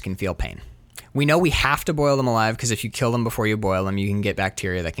lobsters can feel pain. We know we have to boil them alive, because if you kill them before you boil them, you can get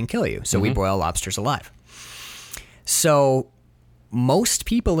bacteria that can kill you. So we boil lobsters alive. So most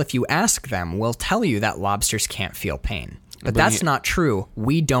people, if you ask them, will tell you that lobsters can't feel pain. But that's not true.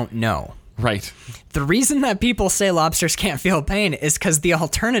 We don't know. Right. The reason that people say lobsters can't feel pain is because the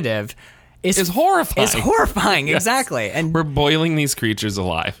alternative is horrifying. Is horrifying, yes. Exactly. And we're boiling these creatures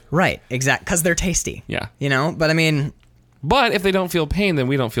alive. Right, exactly, because they're tasty. Yeah. But I mean... But if they don't feel pain, then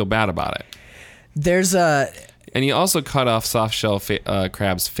we don't feel bad about it. There's a... And you also cut off soft-shell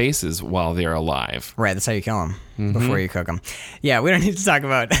crabs' faces while they're alive. Right, that's how you kill them, before you cook them. Yeah, we don't need to talk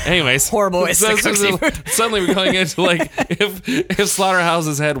about anyways horrible ways to cook seafood. Suddenly we're going into, like, if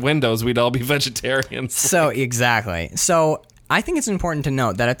slaughterhouses had windows, we'd all be vegetarians. So, exactly. So, I think it's important to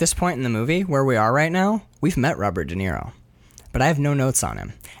note that at this point in the movie, where we are right now, we've met Robert De Niro. But I have no notes on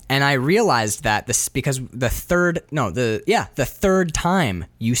him. And I realized that this because the third time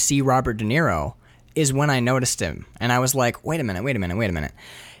you see Robert De Niro is when I noticed him. And I was like, wait a minute.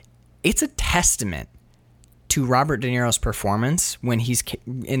 It's a testament to Robert De Niro's performance when he's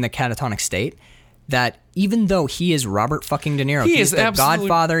in the catatonic state that even though he is Robert fucking De Niro, he's the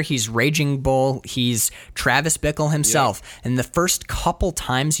Godfather, he's Raging Bull, he's Travis Bickle himself. Yep. And the first couple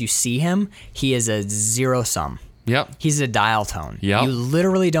times you see him, he is a zero sum. Yep. He's a dial tone. Yep. You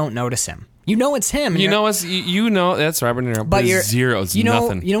literally don't notice him. You know it's him. You know that's Robert De Niro, but you're zeros,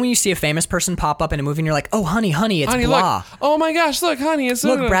 nothing. You know when you see a famous person pop up in a movie and you're like, oh, honey, it's blah. Look. Oh my gosh, look, honey, it's...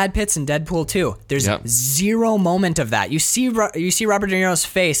 Look, Brad Pitt's in Deadpool 2. There's zero moment of that. You see Robert De Niro's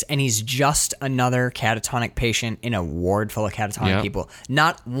face and he's just another catatonic patient in a ward full of catatonic people.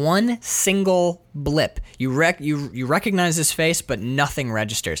 Not one single blip. You recognize his face, but nothing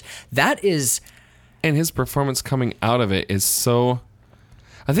registers. That is... And his performance coming out of it is so...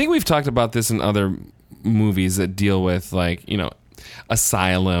 I think we've talked about this in other movies that deal with, like,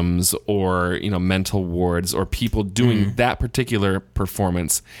 asylums or, mental wards or people doing that particular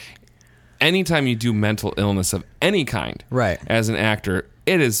performance. Anytime you do mental illness of any kind, right, as an actor,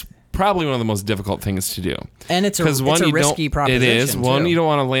 it is probably one of the most difficult things to do. And it's a risky proposition. It is. One, you don't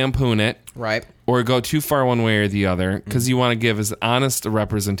want to lampoon it. Right. Or go too far one way or the other, because you want to give as honest a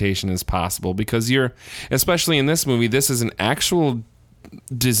representation as possible, because especially in this movie, this is an actual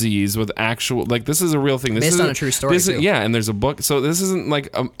disease with actual, like, this is a real thing. This based on a true story, too. Yeah, and there's a book, so this isn't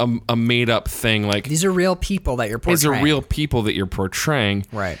like a made-up thing. Like, these are real people that you're portraying. These are real people that you're portraying.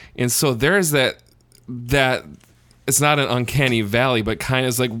 Right. And so there's that it's not an uncanny valley, but kind of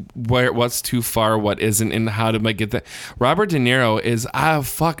is like what's too far, what isn't, and how to get that. Robert De Niro is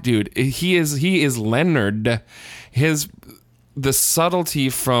dude. He is Leonard. The subtlety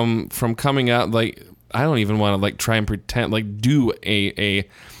from coming out, like, I don't even want to, like, try and pretend, like, do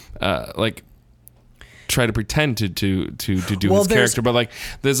try to pretend to do his character, but, like,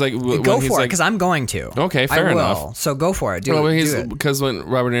 there's, like, go for it, because I'm going to. Okay, fair enough. So go for it. Do it. Because when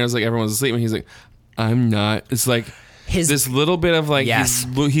Robert De Niro's like, everyone's asleep, and he's like, I'm not. It's like this little bit of, like,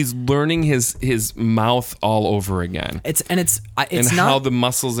 he's learning his mouth all over again. It's and not how the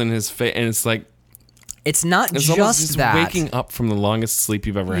muscles in his face, and it's like, it's not it's just that. Waking up from the longest sleep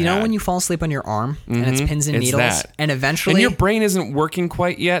you've ever had. You know when you fall asleep on your arm and it's pins and needles, and eventually... And your brain isn't working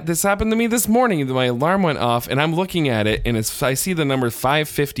quite yet. This happened to me this morning. My alarm went off, and I'm looking at it, and I see the number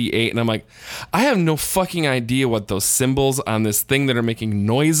 5:58, and I'm like, I have no fucking idea what those symbols on this thing that are making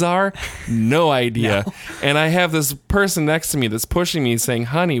noise are. No idea. No. And I have this person next to me that's pushing me, saying,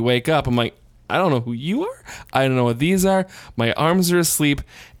 honey, wake up. I'm like, I don't know who you are. I don't know what these are. My arms are asleep.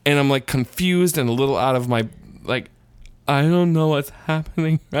 And I'm, like, confused and a little out of my, like, I don't know what's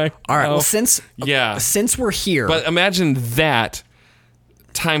happening right now. All right, well, since we're here. But imagine that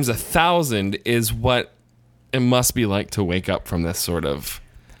times 1,000 is what it must be like to wake up from this sort of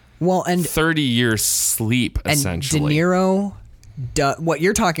 30-year sleep, essentially. And De Niro, what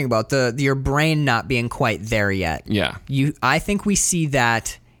you're talking about, your brain not being quite there yet. Yeah. I think we see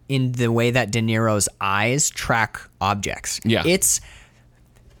that in the way that De Niro's eyes track objects. Yeah.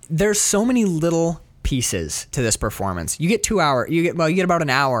 There's so many little pieces to this performance. You get you get about an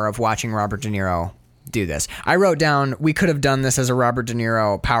hour of watching Robert De Niro do this. I wrote down, we could have done this as a Robert De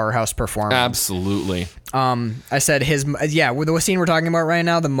Niro powerhouse performance. Absolutely. I said with the scene we're talking about right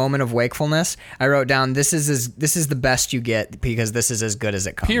now, the moment of wakefulness, I wrote down, this is the best you get, because this is as good as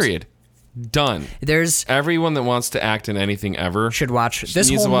it comes. Period. Done. There's everyone that wants to act in anything ever should watch this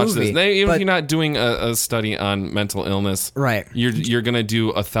needs whole to watch movie. This. Even if you're not doing a study on mental illness, right? You're gonna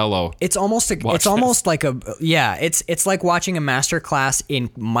do Othello. It's almost like it's like watching a master class in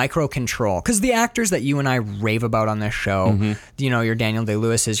microcontrol, because the actors that you and I rave about on this show, your Daniel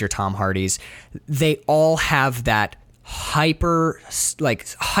Day-Lewis's, your Tom Hardy's, they all have that hyper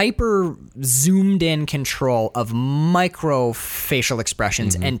zoomed in control of micro facial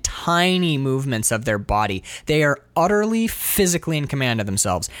expressions and tiny movements of their body. They are utterly physically in command of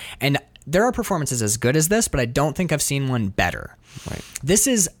themselves. And there are performances as good as this, but I don't think I've seen one better. Right. This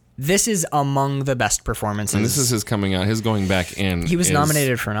is among the best performances. And this is his coming out. His going back in. He was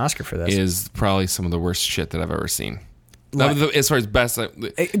nominated for an Oscar for this. Is probably some of the worst shit that I've ever seen. As far as best,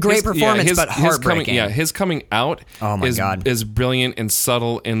 great performance, but heartbreaking. His coming out is brilliant and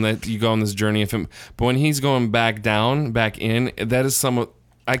subtle in that you go on this journey of him. But when he's going back in, that is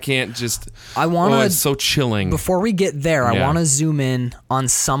I can't just. It's so chilling. Before we get there, I want to zoom in on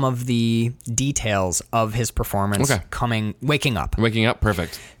some of the details of his performance. Waking up,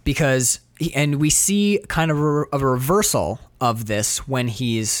 perfect. Because we see kind of a reversal of this when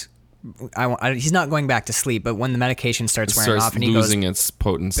he's not going back to sleep, but when the medication starts wearing off and he losing goes its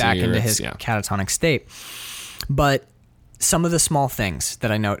potency back into his catatonic state. But some of the small things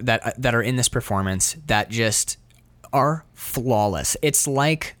that I know that are in this performance that just are flawless. It's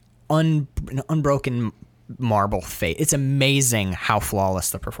like unbroken marble face. It's amazing how flawless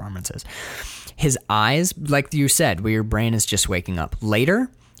the performance is. His eyes, like you said, where your brain is just waking up.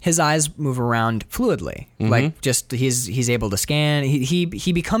 Later, his eyes move around fluidly. Like just he's able to scan. He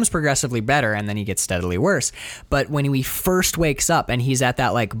becomes progressively better, and then he gets steadily worse. But when he first wakes up and he's at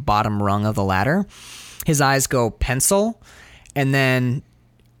that like bottom rung of the ladder, his eyes go pencil, and then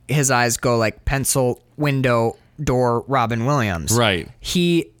his eyes go like pencil, window, door, Robin Williams. Right.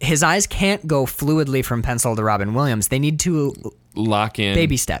 His eyes can't go fluidly from pencil to Robin Williams. They need to lock in.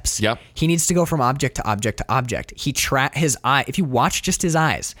 Baby steps. Yep. He needs to go from object to object to object. His eye. If you watch just his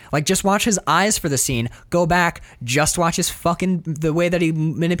eyes, like just watch his eyes for the scene, go back, just watch the way that he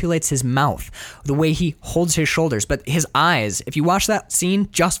manipulates his mouth, the way he holds his shoulders. But his eyes, if you watch that scene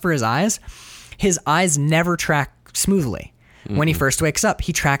just for his eyes never track smoothly. When he first wakes up,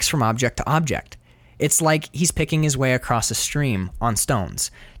 he tracks from object to object. It's like he's picking his way across a stream on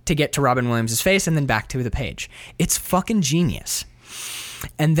stones to get to Robin Williams' face and then back to the page. It's fucking genius.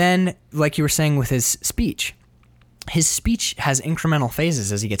 And then, like you were saying with his speech has incremental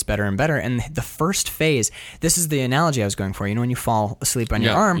phases as he gets better and better. And the first phase, this is the analogy I was going for, when you fall asleep on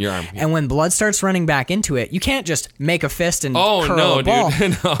your arm, and when blood starts running back into it, you can't just make a fist and curl a ball,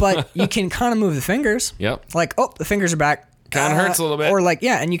 no. But you can kind of move the fingers. Yep. Like, the fingers are back. Kind of hurts a little bit. Or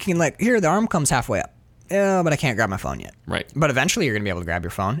and you can here, the arm comes halfway up. Yeah, but I can't grab my phone yet. Right. But eventually you're going to be able to grab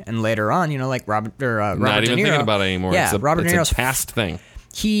your phone. And later on, like Robert De Niro. Not even thinking about it anymore. Yeah, Robert De Niro's a past thing.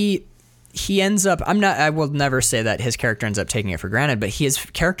 He ends up, I will never say that his character ends up taking it for granted, but his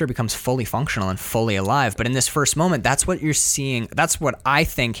character becomes fully functional and fully alive. But in this first moment, that's what you're seeing. That's what I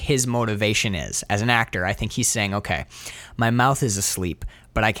think his motivation is as an actor. I think he's saying, okay, my mouth is asleep,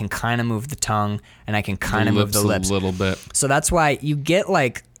 but I can kind of move the tongue and I can kind of move the lips a little bit. So that's why you get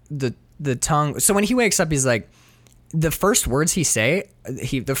like the tongue. So when he wakes up, he's like, the first words he says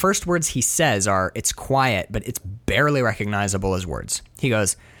are, it's quiet, but it's barely recognizable as words. He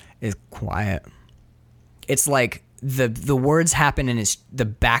goes, it's quiet. It's like the words happen in the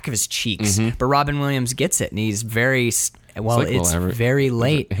back of his cheeks, but Robin Williams gets it, and he's very very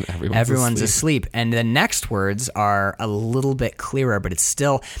late. Everyone's asleep. And the next words are a little bit clearer, but it's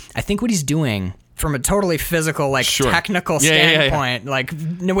still, I think what he's doing from a totally physical, technical standpoint, like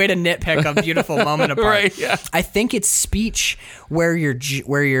no way to nitpick a beautiful moment apart. Right, yeah. I think it's speech where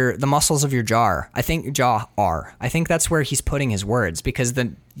the muscles of your jaw are. I think that's where he's putting his words, because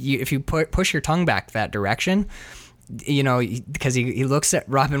if you push your tongue back that direction, because he looks at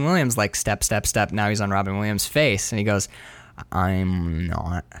Robin Williams like step, step, step. Now he's on Robin Williams' face, and he goes, I'm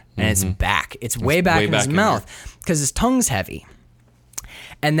not. And it's back. It's way back in his mouth because his tongue's heavy.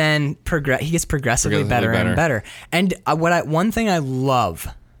 And then he gets progressively better and better. And one thing I love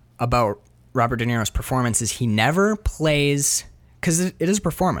about Robert De Niro's performance is he never plays, because it is a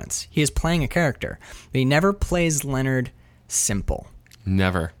performance. He is playing a character, but he never plays Leonard simple.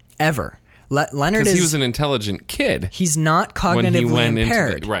 Never. Ever. Leonard because he was an intelligent kid. He's not cognitively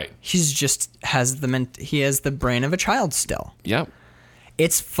impaired. Right. He's just he has the brain of a child still. Yep.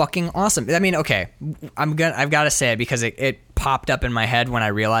 It's fucking awesome. I mean, okay, I've got to say it because it popped up in my head when I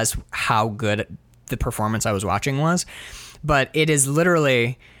realized how good the performance I was watching was. But it is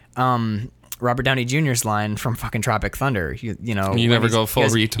literally Robert Downey Jr.'s line from fucking Tropic Thunder. You know, you never go full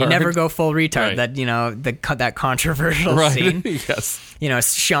retard. You never go full retard. Right. That, you know, that controversial Right. scene. Yes. You know,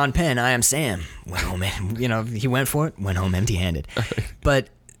 Sean Penn, I am Sam. Went home, you know, he went for it, went home empty-handed. Right. But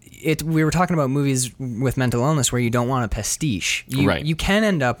we were talking about movies with mental illness where you don't want a pastiche. You can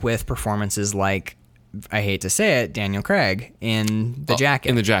end up with performances like, I hate to say it, Daniel Craig in The Jacket.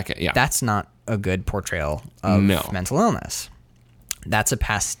 In The Jacket, yeah. That's not a good portrayal of mental illness. That's a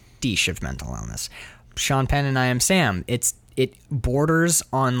pastiche of mental illness. Sean Penn and I Am Sam, it borders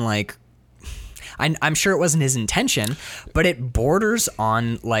on like, I'm sure it wasn't his intention, but it borders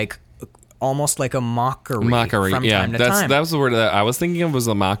on like almost like a mockery from time to time. That was the word that I was thinking of, was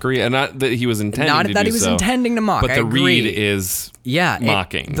a mockery, and not that he was intending to do so. Not that he was intending to mock, but the read is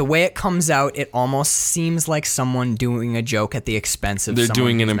mocking. The way it comes out, it almost seems like someone doing a joke at the expense of They're someone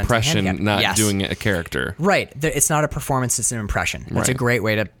doing an who's impression, mentally not doing a character. Right. It's not a performance, it's an impression. That's a great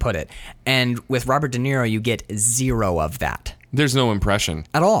way to put it. And with Robert De Niro, you get zero of that. There's no impression.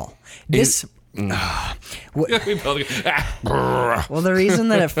 At all. Well, the reason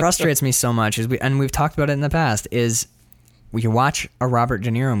that it frustrates me so much is, and we've talked about it in the past, is you watch a Robert De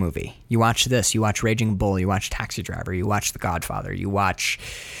Niro movie. You watch this. You watch Raging Bull. You watch Taxi Driver. You watch The Godfather. You watch...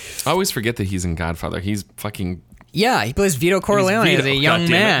 I always forget that he's in Godfather. He's fucking... Yeah, he plays Vito Corleone as a young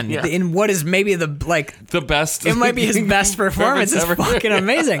man in what is maybe the best. It might be his best performance. It's fucking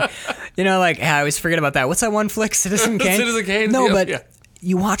amazing. You know, like, I always forget about that. What's that one flick? Citizen Kane? Citizen Kane. No, but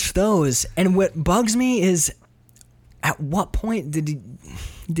you watch those, and what bugs me is, at what point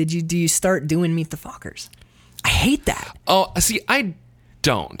do you start doing Meet the Fockers? I hate that. Oh, see, I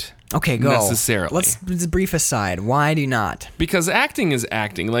don't. Okay, go. Necessarily. Let's brief aside. Why do you not? Because acting is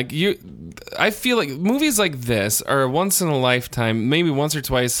acting. Like I feel like movies like this are once in a lifetime, maybe once or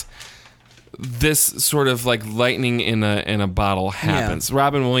twice. This sort of like lightning in a bottle happens. Yeah.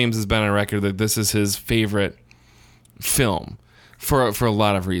 Robin Williams has been on record that this is his favorite film for a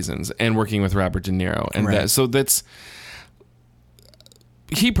lot of reasons, and working with Robert De Niro, and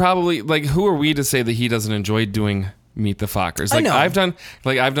he probably, like, who are we to say that he doesn't enjoy doing Meet the Fockers? Like,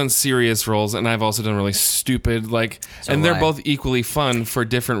 I've done serious roles, and I've also done really stupid, and they're both equally fun for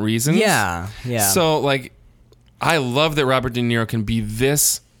different reasons. Yeah. So, like, I love that Robert De Niro can be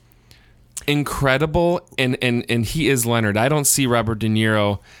this incredible, and he is Leonard. I don't see Robert De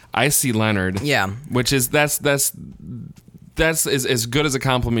Niro, I see Leonard. Yeah. Which is, that's as good as a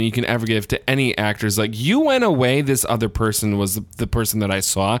compliment you can ever give to any actors. Like, you went away, this other person was the person that I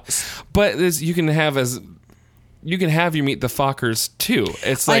saw. But you can have your Meet the Fockers too.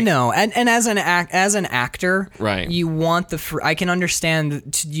 It's like, I know, and as an actor, right? You want I can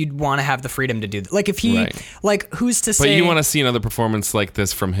understand you'd want to have the freedom to do that. Like, if he, like, who's to say? But you want to see another performance like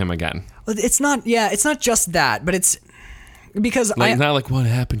this from him again. It's not just that, but it's because not like, what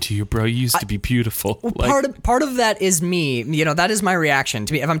happened to you, bro? You used to be beautiful. Well, part of that is me. You know, that is my reaction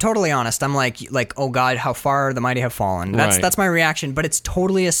to me. If I'm totally honest, I'm like, oh God, how far the mighty have fallen. That's my reaction, but it's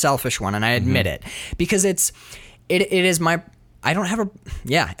totally a selfish one, and I admit it, because it is my. I don't have a.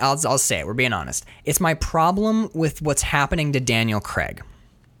 Yeah, I'll say it. We're being honest. It's my problem with what's happening to Daniel Craig.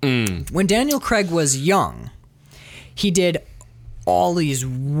 When Daniel Craig was young, he did all these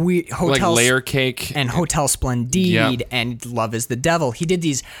weird Hotel, like Layer Cake and Hotel Splendide and Love is the Devil. He did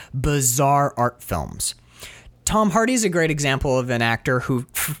these bizarre art films. Tom Hardy's a great example of an actor who,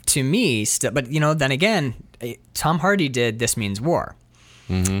 to me, but you know, then again, Tom Hardy did This Means War.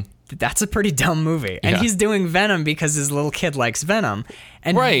 Mm-hmm. That's a pretty dumb movie, and he's doing Venom because his little kid likes Venom.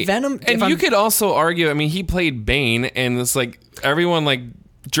 And Venom, and you could also argue. I mean, he played Bane, and it's like everyone like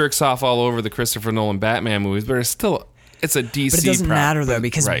jerks off all over the Christopher Nolan Batman movies, but it's a DC. But it doesn't matter though,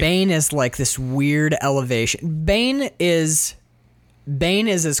 because Bane is like this weird elevation. Bane is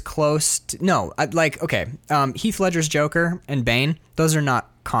as close to Heath Ledger's Joker and Bane. Those are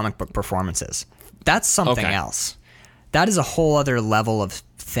not comic book performances. That's something else. That is a whole other level of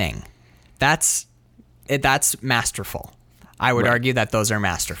thing. That's masterful. I would argue that those are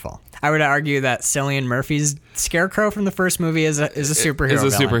masterful. I would argue that Cillian Murphy's Scarecrow from the first movie is a superhero villain.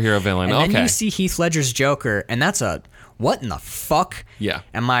 Is a superhero villain. And then you see Heath Ledger's Joker, and that's a what in the fuck? Yeah.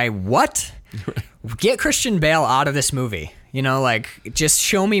 Am I what? Get Christian Bale out of this movie. You know, like, just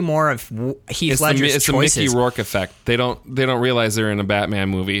show me more of Heath Ledger's choices. It's the Mickey Rourke effect. They don't realize they're in a Batman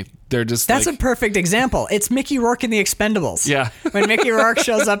movie. they're just That's a perfect example. It's Mickey Rourke in The Expendables. Yeah. When Mickey Rourke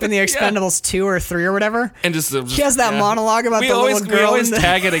shows up in The Expendables 2 or 3 or whatever, and just he has that monologue about the little girl. We always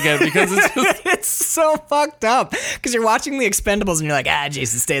tag it again because it's just... It's so fucked up because you're watching The Expendables and you're like,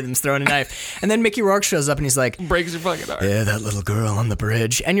 Jason Statham's throwing a knife, and then Mickey Rourke shows up and he's like, breaks your fucking heart. Yeah, that little girl on the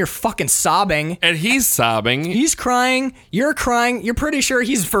bridge, and you're fucking sobbing. And he's sobbing. He's crying. You're crying. You're pretty sure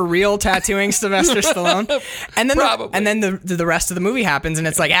he's for real tattooing Sylvester Stallone. And then the rest of the movie happens, and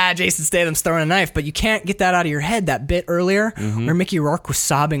it's like, Jason Statham's throwing a knife, but you can't get that out of your head. That bit earlier where Mickey Rourke was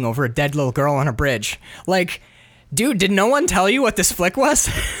sobbing over a dead little girl on a bridge, like. Dude, did no one tell you what this flick was?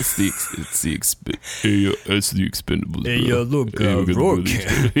 It's the Expendables. Hey, look, Rourke.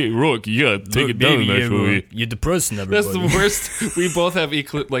 Hey, Rourke, you gotta take it down actually. You're depressing everybody. That's the worst. We both have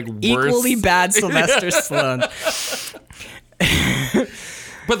equally bad Sylvester Stallone.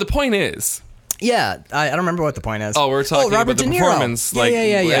 But the point is... Yeah, I don't remember what the point is. Oh, we're talking Robert about the De Niro. performance.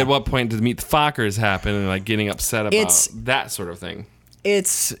 Yeah. At what point did Meet the Fockers happen and like getting upset about that sort of thing?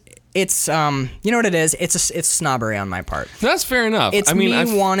 It's you know what it is? It's snobbery on my part. That's fair enough. It's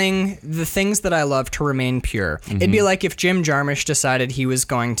me wanting the things that I love to remain pure. It'd be like if Jim Jarmusch decided he was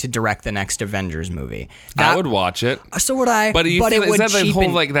going to direct the next Avengers movie. I would watch it. So would I. But it would is that the cheapen.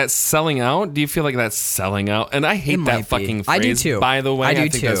 whole like that selling out? Do you feel like that's selling out? And I hate that fucking phrase. I do too. By the way, I do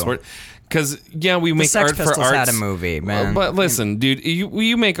think too. That's word. Because, we make Sex art for Pistols art's had a movie, man. But listen, dude,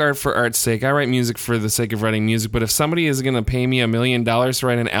 you make art for art's sake. I write music for the sake of writing music. But if somebody is going to pay me $1 million to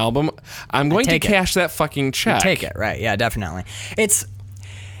write an album, I'm going to cash that fucking check. Take it, right? Yeah, definitely. It's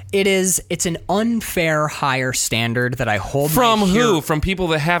an unfair higher standard that I hold from who? From people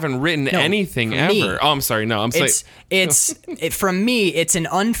that haven't written anything ever. Me. Oh, I'm sorry. No, I'm saying from me. It's an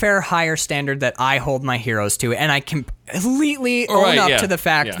unfair higher standard that I hold my heroes to, and I completely own up to the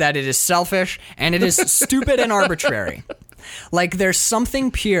fact that it is selfish and it is stupid and arbitrary. Like, there's something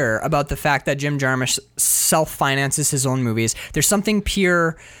pure about the fact that Jim Jarmusch self-finances his own movies. There's something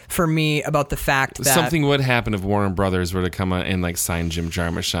pure for me about the fact that... Something would happen if Warner Brothers were to come on and, sign Jim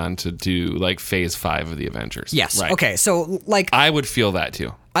Jarmusch on to do, Phase 5 of the Avengers. Yes. Right. Okay, so, I would feel that,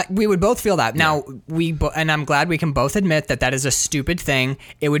 too. We would both feel that. Now, and I'm glad we can both admit that is a stupid thing.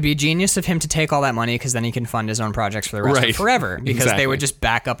 It would be genius of him to take all that money because then he can fund his own projects for the rest of forever because they would just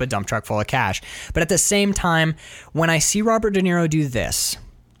back up a dump truck full of cash. But at the same time, when I see Robert De Niro do this,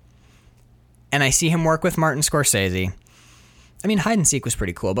 and I see him work with Martin Scorsese, I mean, Hide and Seek was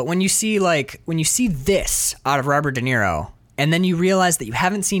pretty cool, but when you see this out of Robert De Niro, and then you realize that you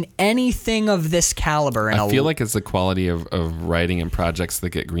haven't seen anything of this caliber in I feel like it's the quality of writing and projects that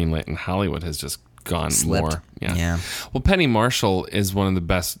get greenlit in Hollywood has just gone slipped. More. Yeah. Well, Penny Marshall is one of the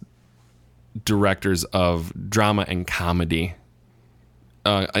best directors of drama and comedy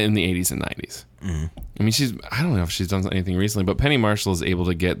in the 80s and 90s. Mm-hmm. I mean, I don't know if she's done anything recently, but Penny Marshall is able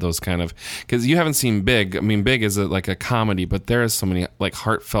to get those kind of, because you haven't seen Big. I mean, Big is a comedy, but there are so many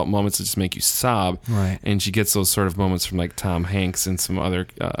heartfelt moments that just make you sob. Right. And she gets those sort of moments from Tom Hanks and some other,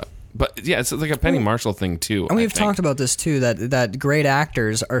 but yeah, it's like a Penny Marshall thing too. And we've talked about this too, that great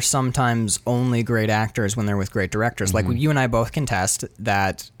actors are sometimes only great actors when they're with great directors. Mm-hmm. Like you and I both contest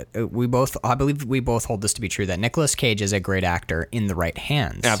that I believe we both hold this to be true, that Nicolas Cage is a great actor in the right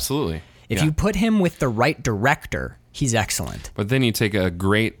hands. Absolutely. If you put him with the right director, he's excellent. But then you take a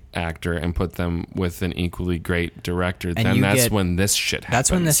great actor and put them with an equally great director, then that's when this shit happens.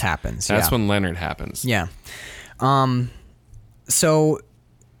 That's when this happens. That's when Leonard happens. Yeah. So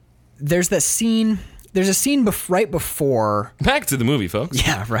there's that scene. There's a scene right before. Back to the movie, folks.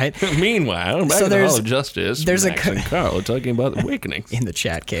 Yeah, right. Meanwhile, back to the Hall of Justice. There's Max and Carl talking about the Awakenings in the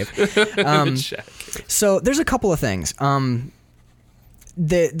chat cave. So there's a couple of things.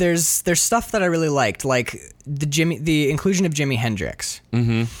 There's stuff that I really liked, like the inclusion of Jimi Hendrix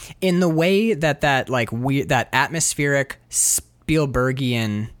in the way that atmospheric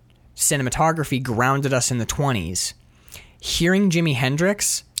Spielbergian cinematography grounded us in the 20s. Hearing Jimi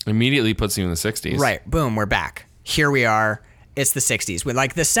Hendrix immediately puts you in the 60s. Right, boom, we're back. Here we are. It's the 60s. With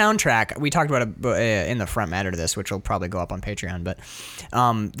the soundtrack, we talked about it in the front matter to this, which will probably go up on Patreon. But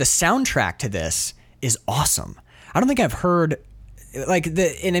the soundtrack to this is awesome. I don't think I've heard.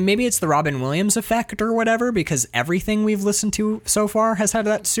 And maybe it's the Robin Williams effect or whatever, because everything we've listened to so far has had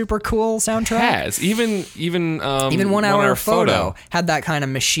that super cool soundtrack. Even 1 Hour Photo had that kind of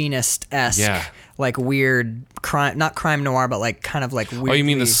machinist-esque, weird crime, not crime noir, but kind of weird. Oh, you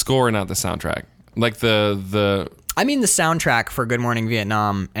mean the score, not the soundtrack? I mean the soundtrack for Good Morning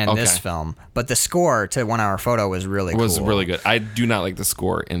Vietnam and this film, but the score to 1 Hour Photo was really cool. Was really good. I do not like the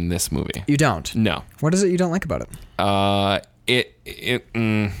score in this movie. You don't? No. What is it you don't like about it? I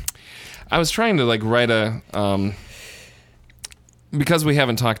was trying to write a because we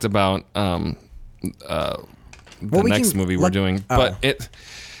haven't talked about next movie we're doing, but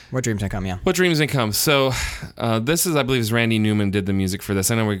What Dreams May Come, yeah. What Dreams May Come. So this is, I believe, is Randy Newman did the music for this.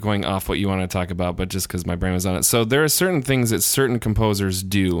 I know we're going off what you want to talk about, but just because my brain was on it. So there are certain things that certain composers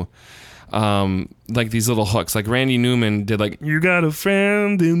do, like these little hooks. Like Randy Newman did, like, you got a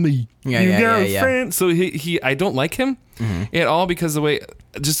friend in me. You got a friend. So he I don't like him at all because the way,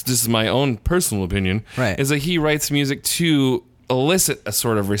 just this is my own personal opinion, right, is that he writes music to elicit a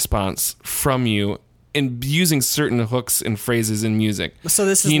sort of response from you, and using certain hooks and phrases in music. So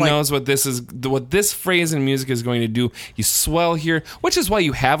this is he knows what this phrase in music is going to do. You swell here, which is why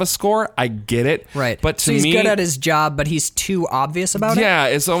you have a score. I get it, right? But to he's me, good at his job, but he's too obvious about it. Yeah,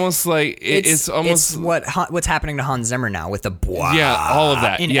 it's almost like it's almost what's happening to Hans Zimmer now with the blah. Yeah, all of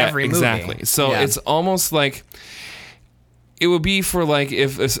that in every movie. Exactly. So it's almost like. It would be for like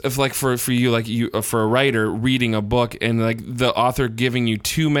if like for you, like you, for a writer reading a book and like the author giving you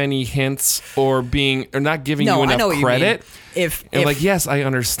too many hints or not giving you enough credit. If like, yes, I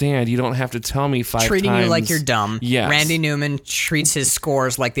understand. You don't have to tell me 5 treating times. You like you're dumb. Yes. Randy Newman treats his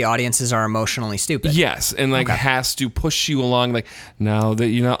scores like the audiences are emotionally stupid. Yes, and like has to push you along. Like, now that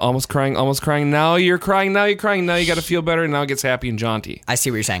you're not almost crying. Now you're crying. Now you got to feel better. And now it gets happy and jaunty. I see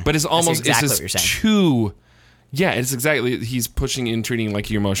what you're saying. But it's almost exactly it's what you're saying. Too. Yeah, it's exactly. He's pushing and treating like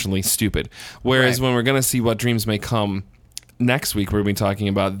you're emotionally stupid. Whereas when we're going to see What Dreams May Come next week, we're going to be talking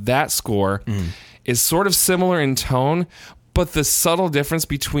about that score is sort of similar in tone, but the subtle difference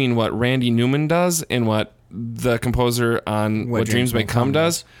between what Randy Newman does and what the composer on What Dreams May Come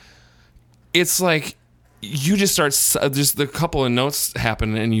does, it's like you just start, just a couple of notes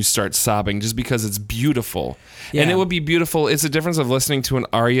happen and you start sobbing just because it's beautiful. Yeah. And it would be beautiful. It's a difference of listening to an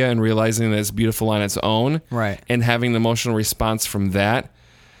aria and realizing that it's beautiful on its own. Right. And having the emotional response from that.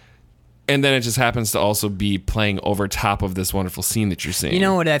 And then it just happens to also be playing over top of this wonderful scene that you're seeing. You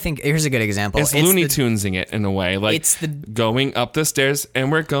know what I think? Here's a good example. It's Looney Tunesing it in a way. Like it's going up the stairs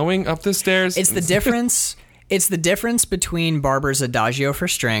and we're going up the stairs. It's the difference. It's the difference between Barber's Adagio for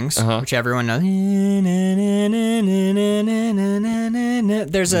strings, which everyone knows.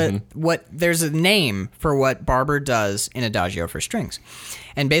 There's a name for what Barber does in Adagio for strings.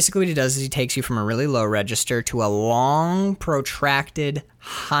 And basically what he does is he takes you from a really low register to a long, protracted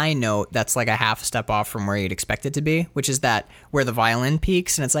high note that's like a half step off from where you'd expect it to be, which is that where the violin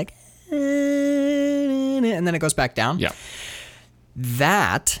peaks and it's like, and then it goes back down. Yeah.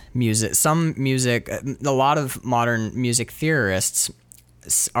 That music, a lot of modern music theorists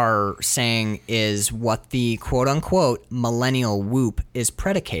are saying is what the quote-unquote millennial whoop is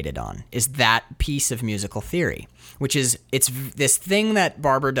predicated on, is that piece of musical theory, which is it's this thing that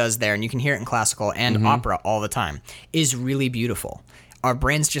Barber does there, and you can hear it in classical and opera all the time, is really beautiful. Our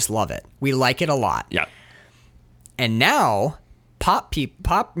brains just love it. We like it a lot. Yeah. And now pop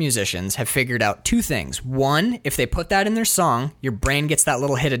musicians have figured out two things. One, if they put that in their song, your brain gets that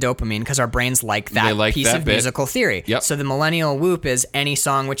little hit of dopamine because our brains like that piece of musical theory. Yep. So the millennial whoop is any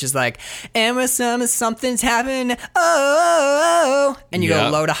song which is like, and with something's happening, oh, and you go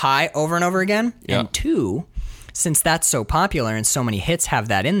low to high over and over again. Yep. And two, since that's so popular and so many hits have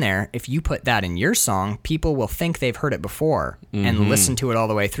that in there, if you put that in your song, people will think they've heard it before and listen to it all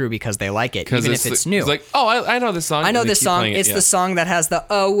the way through because they like it, even if it's new. It's like, oh, I know this song. I know this song. It's the song that has the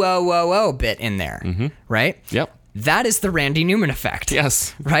oh bit in there, right? Yep. That is the Randy Newman effect.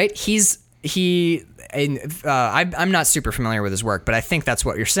 Yes. Right? I'm not super familiar with his work, but I think that's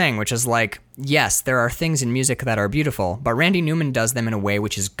what you're saying, which is like, yes, there are things in music that are beautiful, but Randy Newman does them in a way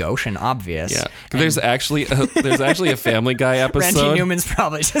which is gauche and obvious. Yeah, there's actually a Family Guy episode. Randy Newman's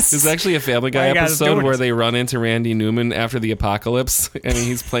probably just. There's actually a Family Guy episode where they run into Randy Newman after the apocalypse, and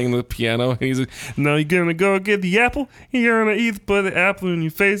he's playing the piano, and he's like, "Now you're gonna go get the apple. You're gonna eat the apple in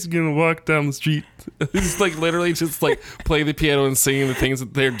your face. You're gonna walk down the street." He's like literally just like playing the piano and singing the things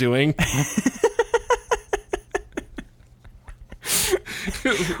that they're doing.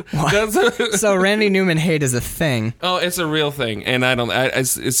 So Randy Newman hate is a thing. Oh, it's a real thing, and I don't.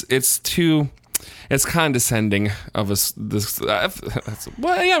 It's too. It's condescending of us. Well,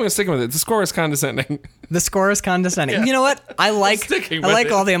 yeah, I'm gonna stick with it. The score is condescending. The score is condescending. Yeah. You know what? I like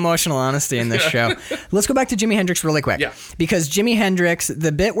all the emotional honesty in this show. Let's go back to Jimi Hendrix really quick. Yeah. Because Jimi Hendrix,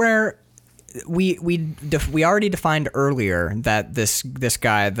 the bit where we already defined earlier that this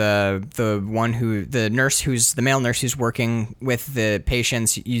guy, the male nurse who's working with the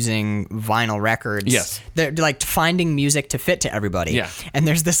patients using vinyl records. Yes. They're like finding music to fit to everybody. Yeah. And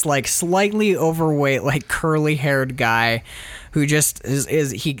there's this like slightly overweight, like curly haired guy who just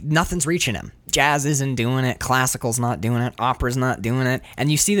nothing's reaching him. Jazz isn't doing it. Classical's not doing it. Opera's not doing it.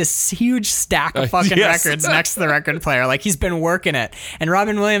 And you see this huge stack of fucking records next to the record player. Like, he's been working it. And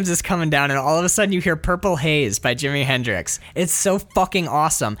Robin Williams is coming down, and all of a sudden you hear Purple Haze by Jimi Hendrix. It's so fucking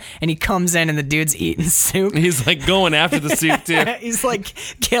awesome. And he comes in, and the dude's eating soup. He's like going after the soup too. He's like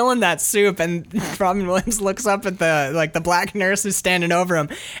killing that soup, and Robin Williams looks up at the black nurse who's standing over him,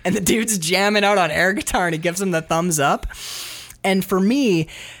 and the dude's jamming out on air guitar, and he gives him the thumbs up. And for me,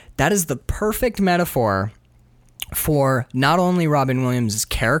 that is the perfect metaphor for not only Robin Williams'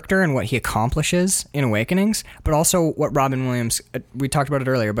 character and what he accomplishes in Awakenings, but also what Robin Williams, we talked about it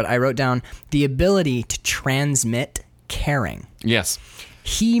earlier, but I wrote down the ability to transmit caring. Yes.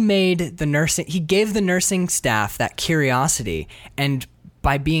 He gave the nursing staff that curiosity, and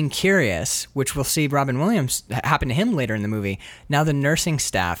by being curious, which we'll see Robin Williams happen to him later in the movie, now the nursing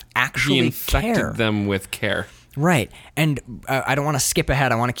staff actually He infected care. them with care. Right. And I don't want to skip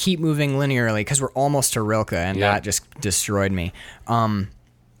ahead. I want to keep moving linearly because we're almost to Rilke, and that just destroyed me.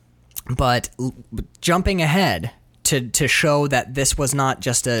 But jumping ahead to show that this was not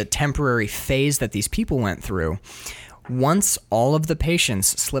just a temporary phase that these people went through, once all of the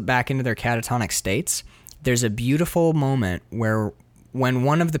patients slip back into their catatonic states, there's a beautiful moment where when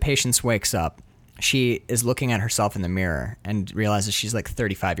one of the patients wakes up, she is looking at herself in the mirror and realizes she's like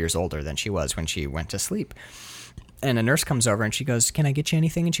 35 years older than she was when she went to sleep. And a nurse comes over and she goes, "Can I get you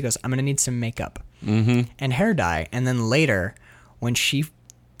anything?" And she goes, "I'm going to need some makeup and hair dye." And then later, when she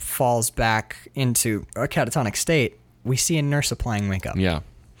falls back into a catatonic state, we see a nurse applying makeup. Yeah.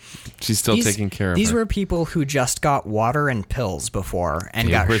 She's still taking care of These her. were people who just got water and pills before and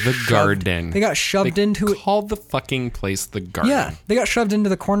got were the garden. They got shoved into called the fucking place the garden. Yeah, they got shoved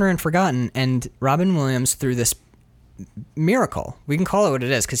into the corner and forgotten. And Robin Williams, through this miracle, we can call it what it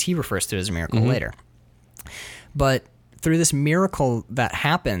is because he refers to it as a miracle later. But through this miracle that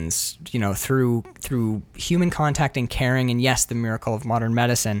happens, through human contact and caring, and yes, the miracle of modern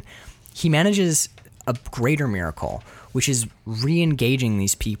medicine, he manages a greater miracle, which is re-engaging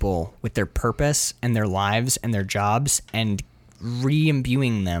these people with their purpose and their lives and their jobs and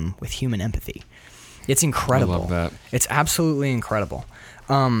re-imbuing them with human empathy. It's incredible. I love that. It's absolutely incredible.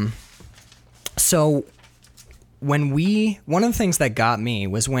 So one of the things that got me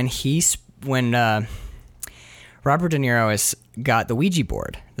was when Robert De Niro has got the Ouija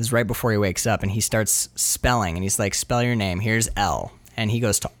board. This is right before he wakes up, and he starts spelling, and he's like, "Spell your name. Here's L." And he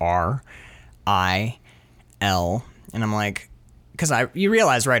goes to R-I-L. And I'm like, because you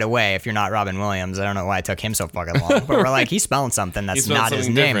realize right away, if you're not Robin Williams, I don't know why it took him so fucking long, but we're like, he's spelling something that's not his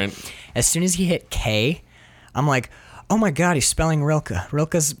name. Different. As soon as he hit K, I'm like, oh my God, he's spelling Rilke.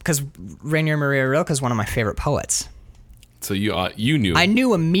 Rilke's, because Rainier Maria Rilke is one of my favorite poets. So you knew. I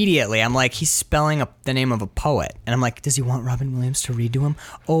knew immediately. I'm like, he's spelling the name of a poet. And I'm like, does he want Robin Williams to read to him?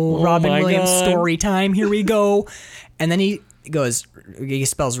 Oh Robin Williams God. Story time. Here we go. And then he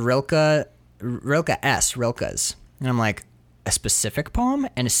spells Rilke S, Rilke's. And I'm like, a specific poem?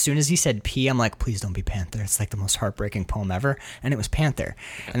 And as soon as he said P, I'm like, please don't be Panther. It's like the most heartbreaking poem ever. And it was Panther.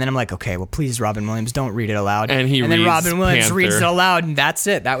 And then I'm like, okay, well, please, Robin Williams, don't read it aloud. And then Robin Williams Panther. reads it aloud, and that's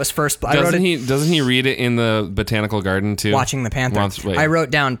it. That was first. Doesn't he read it in the botanical garden too? Watching the Panther. I wrote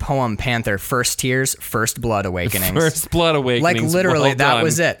down poem Panther, First Tears, First Blood Awakenings. First Blood Awakenings. Like literally, well that done.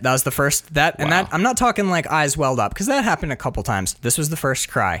 was it. That was the first. And Wow. that I'm not talking like eyes welled up because that happened a couple times. This was the first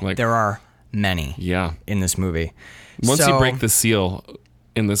cry. There are many. Yeah. In this movie. Once you break the seal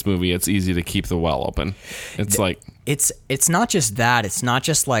in this movie, it's easy to keep the well open. It's like it's not just that. It's not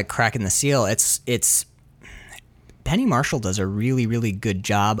just like cracking the seal. It's Penny Marshall does a really, really good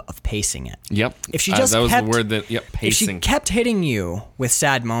job of pacing it. Yep. If she just that was kept, the word that pacing. If she kept hitting you with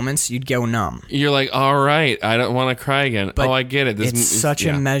sad moments, you'd go numb. You're like, all right, I don't want to cry again. But I get it. It's such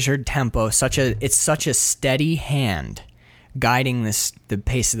a measured tempo, it's such a steady hand guiding the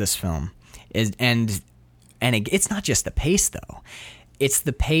pace of this film. It's not just the pace though. It's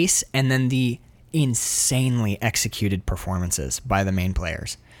the pace and then the insanely executed performances by the main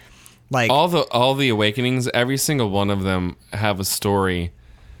players. Like all the Awakenings, every single one of them have a story,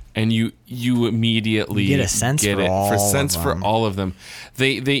 and you immediately get a sense for all of them.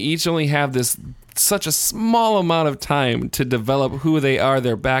 They each only have such a small amount of time to develop who they are,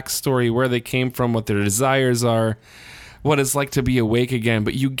 their backstory, where they came from, what their desires are, what it's like to be awake again.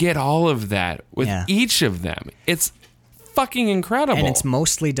 But you get all of that with each of them. It's fucking incredible, and it's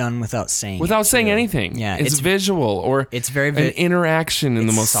mostly done without saying anything. Yeah, it's visual, or it's very an interaction in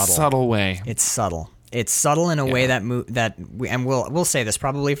the most subtle way. It's subtle, It's subtle in a way and we'll say this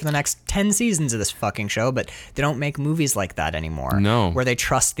probably for the next 10 seasons of this fucking show, but they don't make movies like that anymore. No. Where they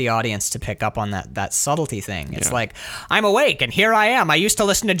trust the audience to pick up on that subtlety thing. It's like, I'm awake and here I am. I used to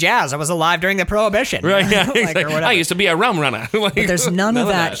listen to jazz. I was alive during the Prohibition. Right, yeah. Like, or whatever. I used to be a rum runner. But there's none of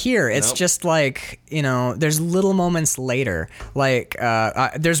that here. It's just like, there's little moments later. Like,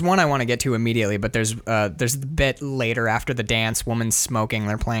 there's one I want to get to immediately, but there's the bit later after the dance, woman's smoking,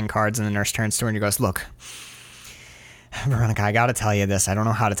 they're playing cards, and the nurse turns to her and he goes, look, Veronica, I gotta tell you this. I don't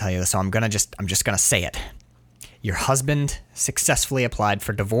know how to tell you this, so I'm just gonna say it. Your husband successfully applied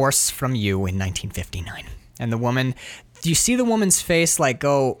for divorce from you in 1959. And the woman, do you see the woman's face like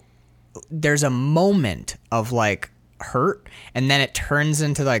go, there's a moment of like hurt, and then it turns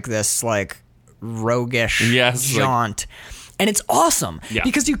into like this like roguish jaunt. And it's awesome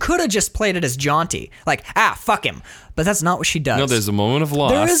because you could have just played it as jaunty, like, fuck him. But that's not what she does. No, there's a moment of loss.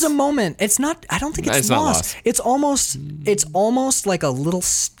 There is a moment. It's not, I don't think it's loss. It's almost like a little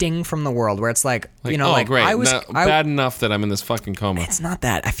sting from the world where it's like great. Bad enough that I'm in this fucking coma. It's not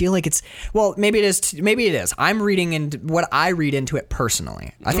that. I feel like it's, well, maybe it is. Maybe it is. I'm reading into what I read into it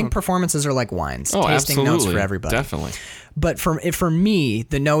personally. I think performances are like wines. Tasting absolutely. notes for everybody. Definitely. But for me,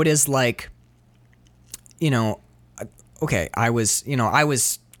 the note is like, okay, I was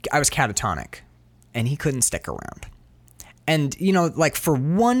catatonic, and he couldn't stick around. And, like for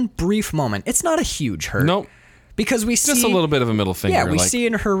one brief moment, it's not a huge hurt. Nope. Because we see just a little bit of a middle finger. Yeah, we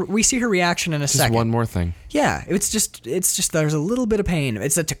see her reaction in a second. Just one more thing. Yeah, it's just there's a little bit of pain.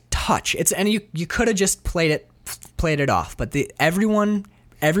 It's a touch. And you could have just played it off, but everyone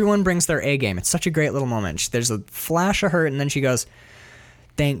brings their A game. It's such a great little moment. There's a flash of hurt, and then she goes,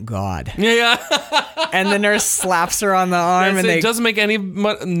 thank God. Yeah. And the nurse slaps her on the arm. It doesn't make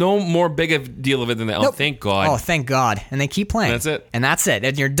no more big a deal of it than that. Nope. Oh, thank God. Oh, thank God. And they keep playing. That's it. And that's it.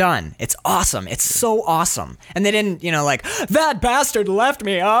 And you're done. It's awesome. It's so awesome. And they didn't, like, that bastard left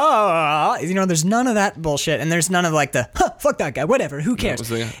me. Oh. There's none of that bullshit. And there's none of like the, fuck that guy. Whatever. Who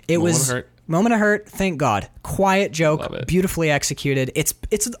cares? It was moment of hurt. Thank God. Quiet joke. Beautifully executed.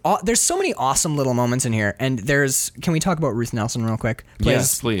 There's so many awesome little moments in here. And can we talk about Ruth Nelson real quick?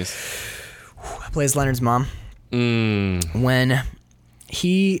 Yes, please. Plays Leonard's mom. When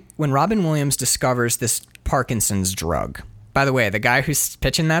Robin Williams discovers this Parkinson's drug. By the way, the guy who's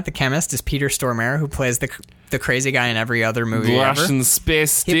pitching that, the chemist, is Peter Stormare, who plays the crazy guy in every other movie ever. Russian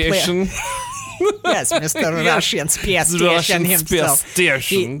space station. Yes, Mr. Russian space station himself.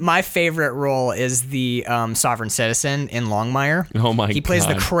 My favorite role is the sovereign citizen in Longmire. Oh my God! He plays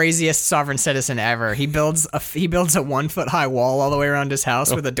the craziest sovereign citizen ever. He builds a 1-foot high wall all the way around his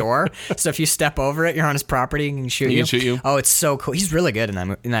house with a door. So if you step over it, you're on his property and he can shoot you. Oh, it's so cool. He's really good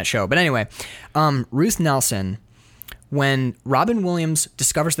in that show. But anyway, Ruth Nelson, when Robin Williams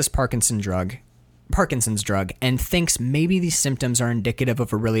discovers this Parkinson's drug and thinks maybe these symptoms are indicative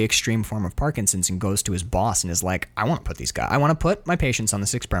of a really extreme form of Parkinson's, and goes to his boss and is like, I want to put my patients on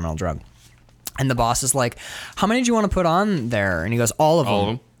this experimental drug. And the boss is like, how many do you want to put on there? And he goes, all of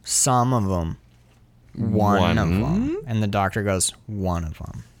them. Some of them. One of them. And the doctor goes, one of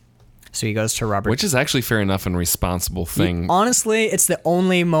them. So he goes to Robert. Which is actually fair enough and responsible thing. Honestly, it's the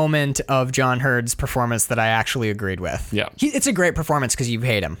only moment of John Hurd's performance that I actually agreed with. Yeah. It's a great performance because you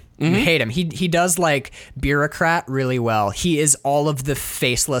hate him. Mm-hmm. You hate him. He does like bureaucrat really well. He is all of the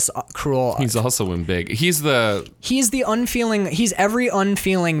faceless, cruel. He's also in Big. He's the unfeeling. He's every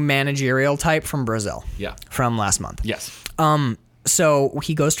unfeeling managerial type from Brazil. Yeah. From last month. Yes. So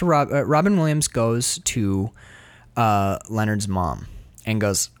he goes to Robin Williams goes to Leonard's mom. And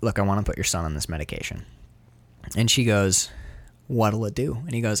goes, look, I want to put your son on this medication. And she goes, what'll it do?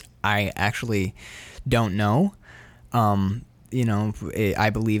 And he goes, I actually don't know. I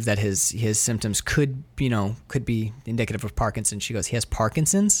believe that his symptoms could be indicative of Parkinson's. She goes, he has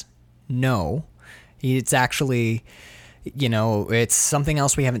Parkinson's? No. It's actually, it's something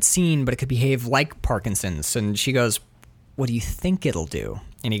else we haven't seen, but it could behave like Parkinson's. And she goes, what do you think it'll do?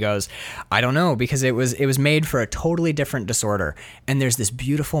 And he goes, I don't know, because it was made for a totally different disorder. And there's this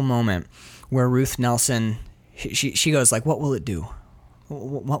beautiful moment where Ruth Nelson, she goes like, what will it do?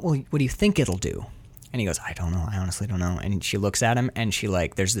 What do you think it'll do? And he goes, I don't know. I honestly don't know. And she looks at him and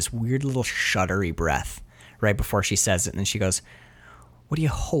there's this weird little shuddery breath right before she says it. And then she goes, what do you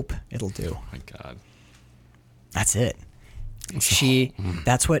hope it'll do? Oh my God. That's it.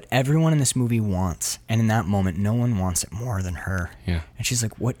 That's what everyone in this movie wants. And in that moment, no one wants it more than her. Yeah. And she's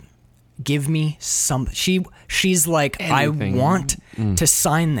like, what? Give me some. She's like, anything. I want to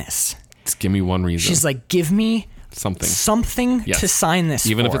sign this. Just give me one reason. She's like, give me something to sign this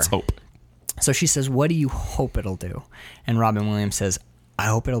even for. If it's hope. So she says, what do you hope it'll do? And Robin Williams says, I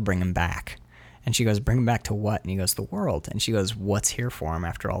hope it'll bring him back. And she goes, bring him back to what? And he goes, the world. And she goes, what's here for him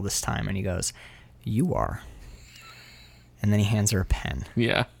after all this time? And he goes, you are. And then he hands her a pen.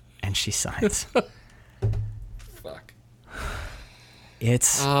 Yeah. And she signs. Fuck.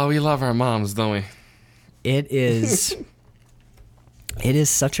 It's... Oh, we love our moms, don't we? It is... It is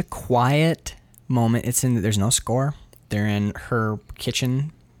such a quiet moment. There's no score. They're in her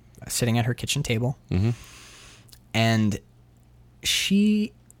kitchen, sitting at her kitchen table. Mm-hmm. And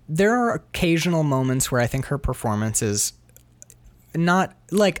there are occasional moments where I think her performance is not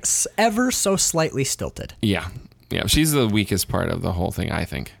like ever so slightly stilted. Yeah. Yeah. She's the weakest part of the whole thing, I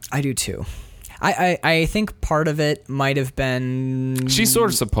think. I do too. I think part of it might have been... She's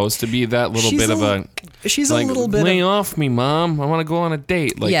sort of supposed to be that little bit of a... She's like, a little bit... lay off me, Mom. I want to go on a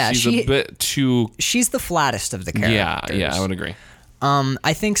date. Like, yeah, she's a bit too... She's the flattest of the characters. Yeah, I would agree.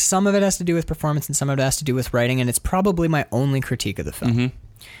 I think some of it has to do with performance and some of it has to do with writing, and it's probably my only critique of the film.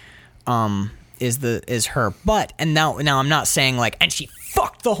 Mm-hmm. Is her. But, and now I'm not saying like, and she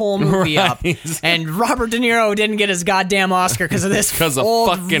fucked the whole movie up, and Robert De Niro didn't get his goddamn Oscar because of this because of old,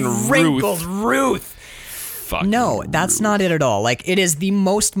 fucking wrinkled Ruth. Fucking no, that's Ruth. not it at all. Like, it is the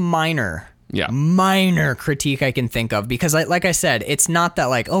most minor critique I can think of, because like I said, it's not that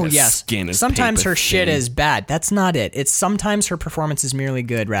like, oh yes, sometimes her shit is bad. That's not it. It's sometimes her performance is merely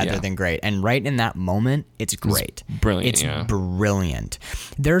good rather than great. And right in that moment, it's great. It's brilliant. It's brilliant.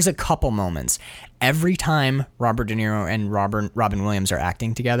 There's a couple moments. Every time Robert De Niro and Robin Williams are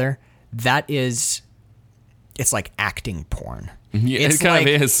acting together, it's like acting porn. Yeah, It's it kind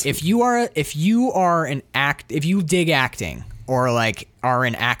like, of is. If you dig acting, or like are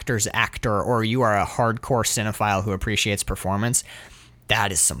an actor's actor, or you are a hardcore cinephile who appreciates performance,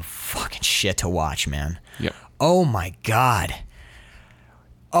 that is some fucking shit to watch, man. Yep. Oh my god.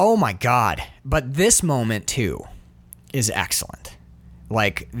 But this moment too is excellent.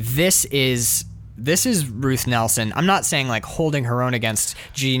 Like, this is Ruth Nelson. I'm not saying like holding her own against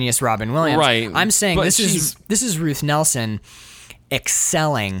genius Robin Williams. Right. I'm saying this is Ruth Nelson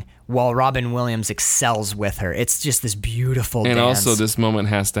excelling while Robin Williams excels with her. It's just this beautiful dance. And also, this moment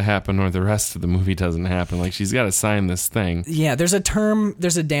has to happen or the rest of the movie doesn't happen. Like, she's got to sign this thing. Yeah, there's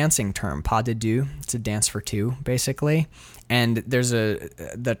a dancing term, pas de deux. It's a dance for two, basically. And there's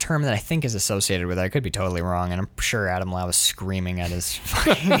the term that I think is associated with it. I could be totally wrong, and I'm sure Adam Lau is screaming at his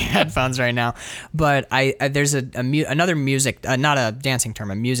fucking headphones right now. But there's another music, not a dancing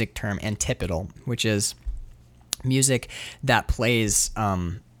term, a music term, antipodal, which is music that plays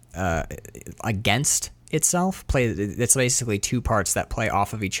against itself. It's basically two parts that play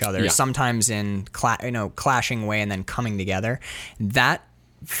off of each other, sometimes in clashing way and then coming together. That,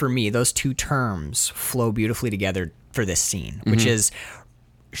 for me, those two terms flow beautifully together for this scene, which is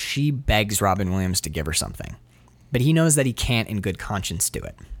she begs Robin Williams to give her something, but he knows that he can't in good conscience do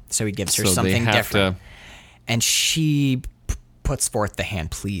it, so he gives her something different. And she puts forth the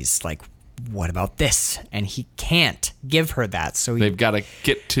hand, please, like, what about this? And he can't give her that, so they've got to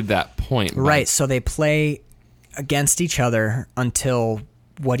get to that point, right? So they play against each other until,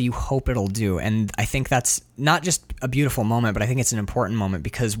 what do you hope it'll do? And I think that's not just a beautiful moment, but I think it's an important moment,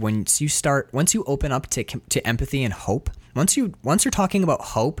 because once you open up to empathy and hope, once you're talking about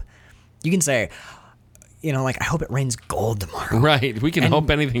hope, you can say, like, I hope it rains gold tomorrow. Right. We can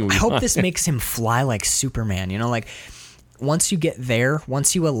hope anything we want. I hope this makes him fly like Superman. Like, once you get there,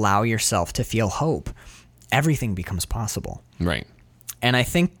 once you allow yourself to feel hope, everything becomes possible. Right. And I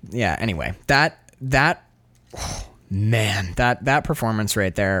think, anyway, that performance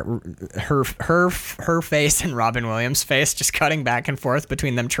right there, her face and Robin Williams' face just cutting back and forth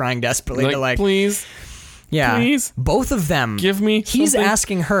between them, trying desperately to, like, please. Yeah, please, both of them. Give me. He's something.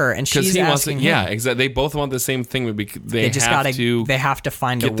 asking her, and she's asking him. Yeah, exactly. They both want the same thing. They have to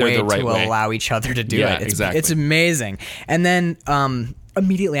find a way to allow each other to do it. Exactly. It's amazing. And then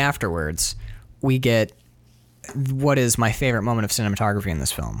immediately afterwards, we get what is my favorite moment of cinematography in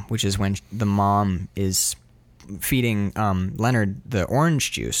this film, which is when the mom is feeding Leonard the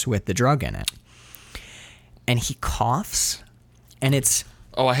orange juice with the drug in it, and he coughs, and it's.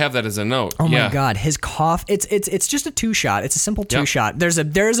 Oh, I have that as a note. Oh my God, his cough! It's just a two shot. It's a simple two shot. There is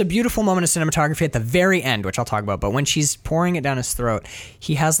a beautiful moment of cinematography at the very end, which I'll talk about. But when she's pouring it down his throat,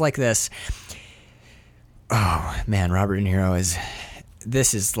 he has like this. Oh man, Robert De Niro is.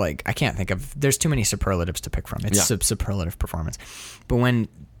 This is like, I can't think of. There's too many superlatives to pick from. It's a superlative performance. But when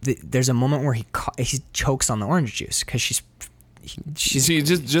there's a moment where he chokes on the orange juice because she's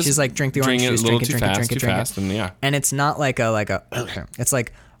like, drink the orange juice, drink it. And it's not like a it's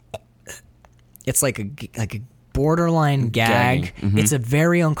like a borderline gag. Mm-hmm. It's a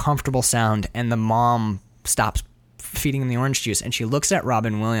very uncomfortable sound, and the mom stops feeding him the orange juice, and she looks at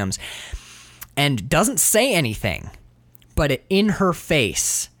Robin Williams, and doesn't say anything, but in her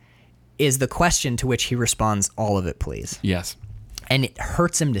face is the question to which he responds, all of it, please. Yes. And it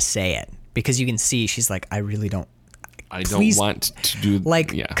hurts him to say it because you can see she's like, I really don't. I don't want to do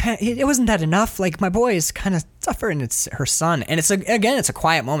like. Yeah. It wasn't that enough. Like my boy is kind of suffering. It's her son, and it's a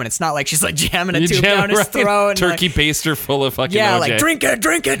quiet moment. It's not like she's like jamming a tube down his throat. Turkey baster full of fucking. Yeah, OJ. like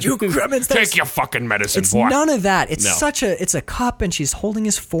drink it, you criminals. Take your fucking medicine, It's boy. none of that. It's it's a cup, and she's holding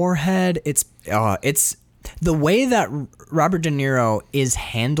his forehead. It's the way that Robert De Niro is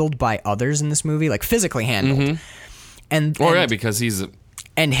handled by others in this movie, like physically handled, and because he's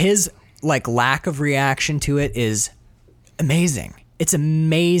and his like lack of reaction to it is amazing. It's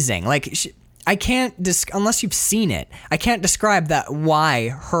amazing. Like I can't unless you've seen it, I can't describe that why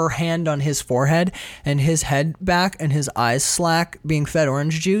her hand on his forehead and his head back and his eyes slack being fed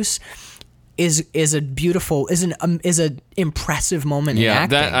orange juice is an impressive moment in acting.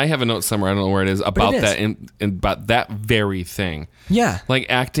 That I have a note somewhere. I don't know where it is about about that very thing. Yeah, like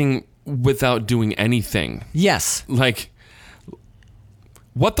acting without doing anything. Yes, like.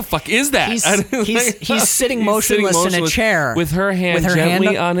 What the fuck is that? He's sitting motionless in a chair with her hand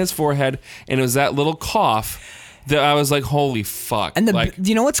gently on his forehead, and it was that little cough that I was like, "Holy fuck!" And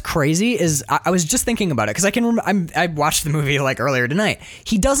you know what's crazy is I was just thinking about it because I can remember I watched the movie like earlier tonight.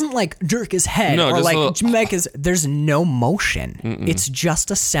 He doesn't like jerk his head or like make his. There's no motion. It's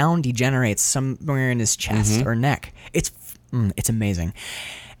just a sound he generates somewhere in his chest or neck. It's amazing.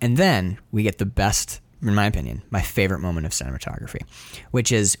 And then we get the best. In my opinion, my favorite moment of cinematography,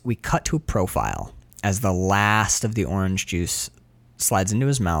 which is we cut to a profile as the last of the orange juice slides into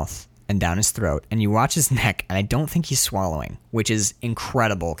his mouth and down his throat, and you watch his neck, and I don't think he's swallowing, which is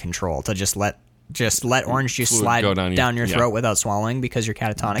incredible control to just let orange juice slide down your throat without swallowing because you're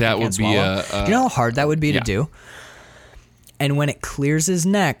catatonic. That and can't swallow. Do you know how hard that would be to do? And when it clears his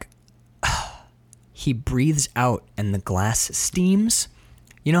neck, he breathes out, and the glass steams.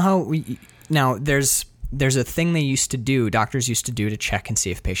 You know how now there's a thing doctors used to do to check and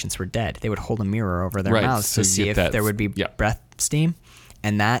see if patients were dead. They would hold a mirror over their mouths to see if there would be breath steam.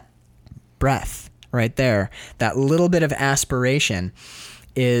 And that breath right there, that little bit of aspiration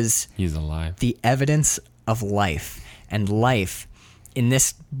is he's alive. The evidence of life. And life in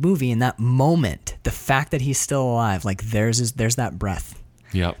this movie, in that moment, the fact that he's still alive, like there's that breath.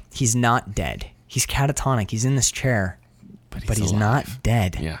 Yep. He's not dead. He's catatonic. He's in this chair, but he's not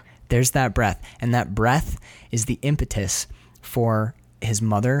dead. Yeah. There's that breath, and that breath is the impetus for his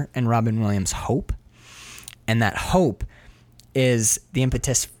mother and Robin Williams' hope, and that hope is the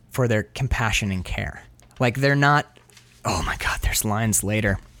impetus for their compassion and care. Like they're not, oh my God, there's lines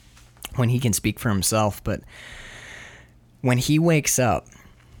later when he can speak for himself, but when he wakes up,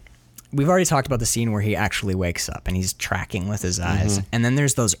 we've already talked about the scene where he actually wakes up and he's tracking with his eyes, and then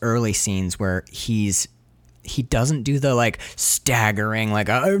there's those early scenes where he doesn't do the like staggering, like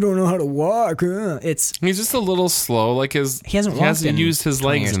I don't know how to walk. He's just a little slow. Like he hasn't used his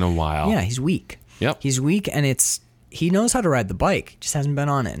legs years. In a while. Yeah, he's weak. Yep, he's weak, and he knows how to ride the bike. Just hasn't been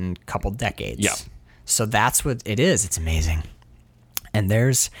on it in a couple decades. Yeah, so that's what it is. It's amazing. And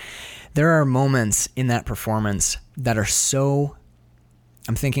there are moments in that performance that are so.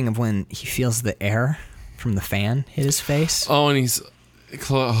 I'm thinking of when he feels the air from the fan hit his face. Oh, and he's.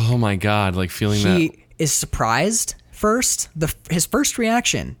 Oh my God! Like feeling that. He is surprised first. His first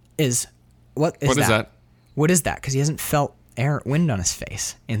reaction is, what is that? What is that? Because he hasn't felt wind on his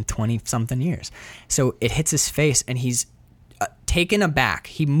face in 20-something years. So it hits his face, and he's taken aback.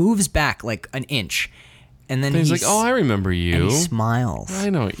 He moves back like an inch, and then he's like, "Oh, I remember you." And he smiles.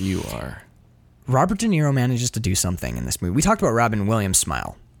 I know what you are. Robert De Niro manages to do something in this movie. We talked about Robin Williams'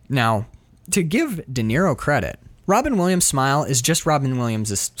 smile. Now, to give De Niro credit, Robin Williams' smile is just Robin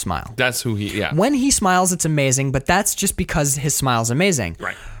Williams' smile. That's who he, yeah. When he smiles, it's amazing, but that's just because his smile's amazing.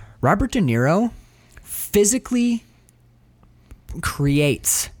 Right. Robert De Niro physically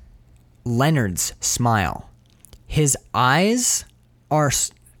creates Leonard's smile. His eyes are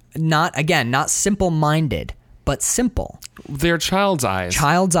not simple-minded, but simple. They're child's eyes.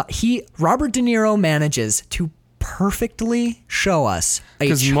 Robert De Niro manages to perfectly show us a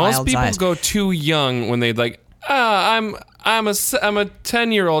child's eyes. Because most people go too young when they like, I'm a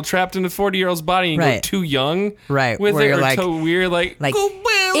 10-year-old trapped in a 40-year-old's body, and you go too young. Right. With where it, you're or like, too weird, like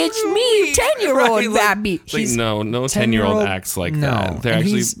it's me, 10-year-old baby. Like, no 10-year-old acts like that. They're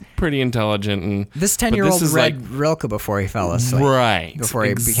actually pretty intelligent. And this 10-year-old read Rilke before he fell asleep. Right. Before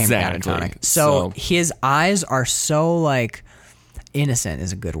he became catatonic. So his eyes are so like innocent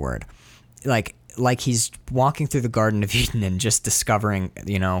is a good word. Like he's walking through the Garden of Eden and just discovering,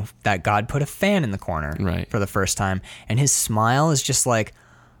 that God put a fan in the corner for the first time. And his smile is just like,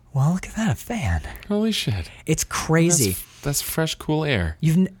 well, look at that, a fan. Holy shit. It's crazy. That's fresh, cool air.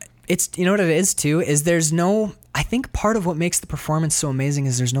 You know what it is too, is there's no, I think part of what makes the performance so amazing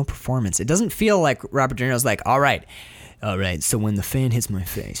is there's no performance. It doesn't feel like Robert De Niro's like, all right, so when the fan hits my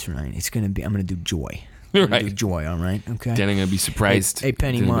face, right, I'm gonna do Joy. Right. Do Joy, all right? Okay. Then I'm gonna be surprised. Hey,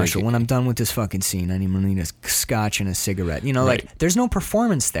 Penny Marshall, when I'm done with this fucking scene, I'm gonna need a scotch and a cigarette. You know, Right. like, there's no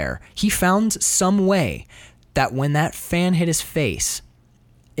performance there. He found some way that when that fan hit his face,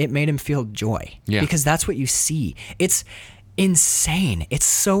 it made him feel joy. Yeah. Because that's what you see. It's insane. It's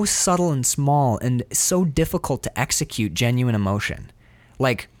so subtle and small and so difficult to execute genuine emotion.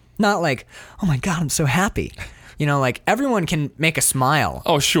 Like, not like, oh my God, I'm so happy. You know, like, everyone can make a smile.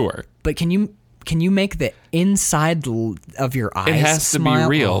 Oh, sure. But can you make the inside of your eyes It has smile? to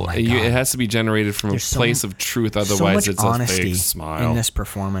be real. Oh my God. It has to be generated from There's a place of truth. Otherwise, so much it's honesty a fake smile. in this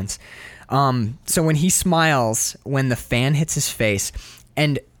performance. So when he smiles, when the fan hits his face,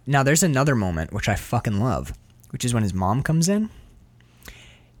 and now there's another moment which I fucking love, which is when his mom comes in.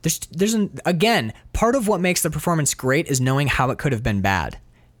 Again, part of what makes the performance great is knowing how it could have been bad.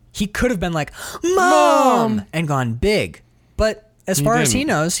 He could have been like, Mom! And gone big. But as far as he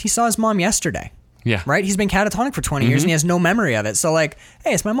knows, he saw his mom yesterday. Yeah. Right? He's been catatonic for 20 years and he has no memory of it. So like,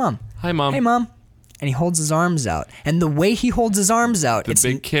 hey, it's my mom. Hi, Mom. Hey, Mom. And he holds his arms out. And the way he holds his arms out, The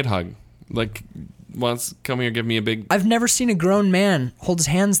big kid hug. Like, come here, give me a big... I've never seen a grown man hold his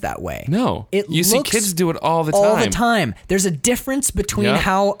hands that way. No. You see kids do it all the time. All the time. There's a difference between Yeah.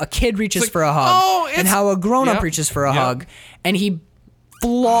 how a kid reaches like, for a hug and how a grown-up Yep. reaches for a Yep. hug. And he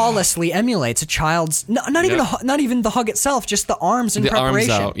flawlessly emulates a child's not even the hug itself, just the arms in The arms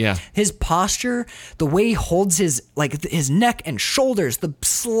preparation. out, yeah. His posture, the way he holds his neck and shoulders, the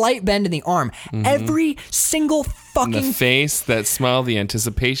slight bend in the arm, every single And fucking the face, that smile, the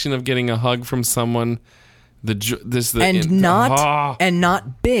anticipation of getting a hug from someone, not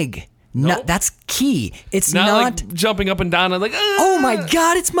big. Nope. That's key. It's not not like jumping up and down and like, oh my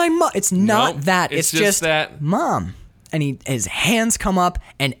God, it's my mom. It's not Nope. that. It's It's just that. Mom. And his hands come up,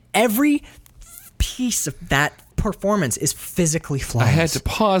 and every piece of that performance is physically flawless. I had to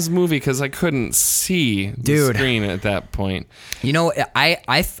pause movie because I couldn't see the screen at that point. You know, I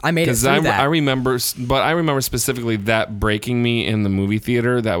made it through that. I remember specifically that breaking me in the movie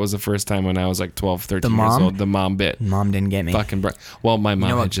theater. That was the first time when I was like 12, 13 years old. The mom bit. Mom didn't get me. Well, my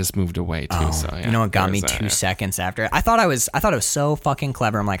mom had just moved away too. So yeah, you know what got me 2 seconds after? I thought it was so fucking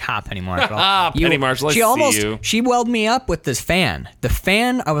clever. I'm like, Penny Marshall. Penny Marshall, I see you. She welled me up with this fan. The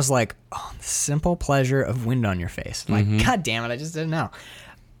fan, I was like, oh, the simple pleasure of wind on your face. Like, God damn it, I just didn't know.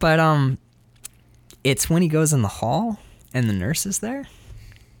 But it's when he goes in the hall and the nurse is there,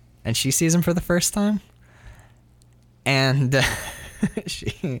 and she sees him for the first time, and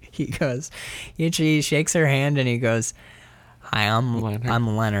she shakes her hand and he goes, "Hi, I'm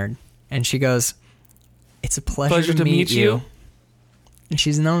Leonard," and she goes, "It's a pleasure to meet you." And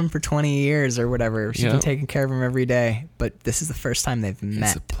she's known him for 20 years or whatever. She's been taking care of him every day, but this is the first time they've met.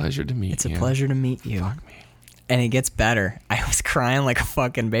 It's a pleasure to meet you. It's a pleasure to meet you. Fuck me. And it gets better. I was crying like a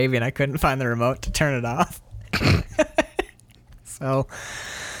fucking baby, and I couldn't find the remote to turn it off. So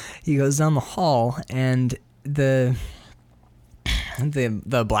he goes down the hall, and the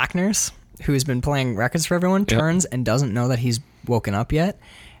black nurse who has been playing records for everyone turns and doesn't know that he's woken up yet.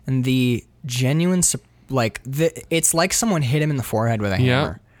 And the genuine, it's like someone hit him in the forehead with a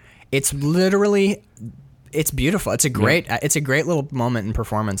hammer. It's literally, it's beautiful. It's a great little moment in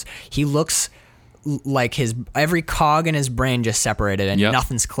performance. He looks like every cog in his brain just separated and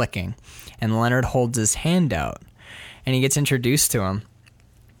nothing's clicking. And Leonard holds his hand out, and he gets introduced to him.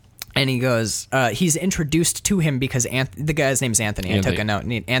 And he goes, he's introduced to him because the guy's name's Anthony. I took a note.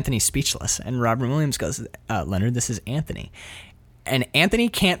 And Anthony's speechless. And Robin Williams goes, Leonard, this is Anthony. And Anthony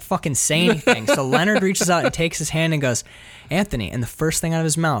can't fucking say anything. So Leonard reaches out and takes his hand and goes, Anthony. And the first thing out of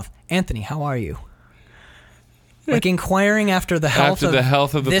his mouth, Anthony, how are you? Like inquiring after the health of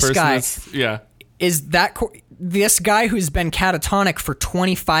the this person guy. Yeah. Is that this guy who's been catatonic for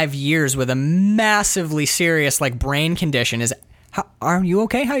 25 years with a massively serious brain condition are you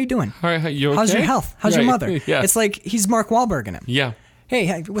okay? How are you doing? All right, you okay? How's your health? How's your mother? Yeah. It's like he's Mark Wahlberg in him. Yeah.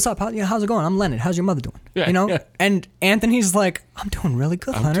 Hey, what's up? How's it going? I'm Leonard. How's your mother doing? Yeah, you know? yeah. And Anthony's like, I'm doing really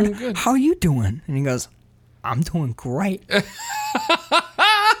good, Leonard. Doing good. How are you doing? And he goes, I'm doing great.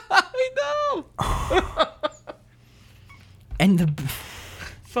 I know. And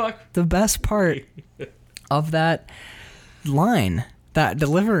the best part of that line, that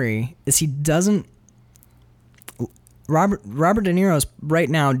delivery, is he doesn't. Robert De Niro's right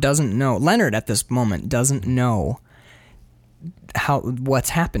now doesn't know. Leonard at this moment doesn't know what's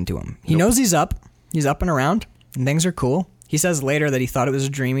happened to him. He knows he's up and around, and things are cool. He says later that he thought it was a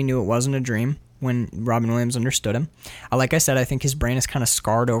dream. He knew it wasn't a dream when Robin Williams understood him. Like I said, I think his brain is kind of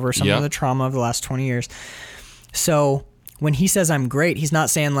scarred over some of the trauma of the last 20 years. So when he says I'm great, he's not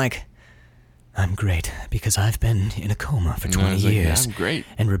saying like, I'm great because I've been in a coma for 20 years. Like, yeah, I'm great.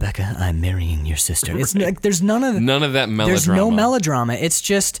 And Rebecca, I'm marrying your sister. It's like there's none of that melodrama. There's no melodrama. It's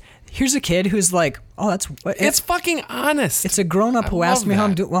just here's a kid who's like, oh, it's fucking honest. It's a grown up who asked me how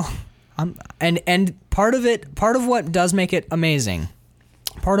I'm doing. Well, and part of what does make it amazing,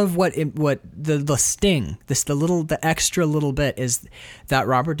 part of what the sting, the extra little bit is that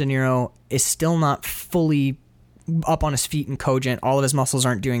Robert De Niro is still not fully up on his feet and cogent. All of his muscles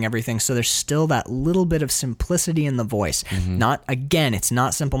aren't doing everything, so there's still that little bit of simplicity in the voice. It's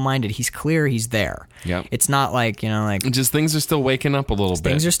not simple-minded. He's clear, he's there. Yep. It's not like, just things are still waking up a little bit.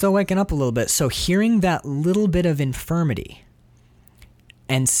 Things are still waking up a little bit. So hearing that little bit of infirmity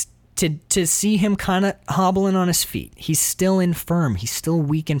and to see him kind of hobbling on his feet, he's still infirm, he's still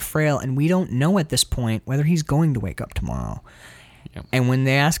weak and frail, and we don't know at this point whether he's going to wake up tomorrow. Yep. And when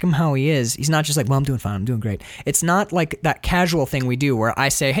they ask him how he is, he's not just like, well, I'm doing fine, I'm doing great. It's not like that casual thing we do where I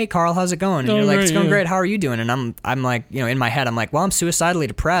say, hey, Carl, how's it going? And you're like, it's going great, how are you doing? And I'm like, in my head, I'm like, well, I'm suicidally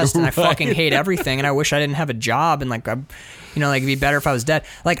depressed and I fucking hate everything and I wish I didn't have a job and like, it'd be better if I was dead.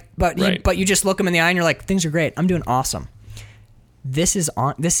 Like, but you just look him in the eye and you're like, things are great, I'm doing awesome. This is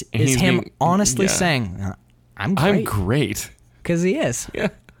him honestly saying, I'm great. Because he is. Yeah.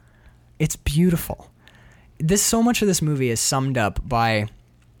 It's beautiful. So much of this movie is summed up by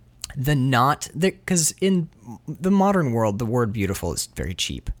because in the modern world, the word beautiful is very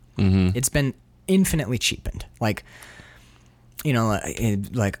cheap. It's been infinitely cheapened. Like,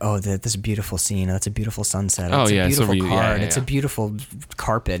 that's a beautiful scene. That's a beautiful sunset. It's a beautiful card. It's a beautiful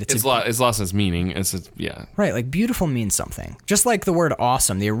carpet. It's lost its meaning. Right. Like beautiful means something. Just like the word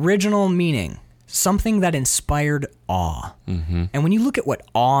awesome, the original meaning, something that inspired awe. And when you look at what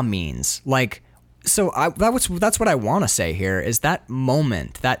awe means, like, that's what I want to say here is that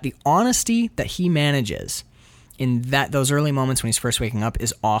moment, that the honesty that he manages in those early moments when he's first waking up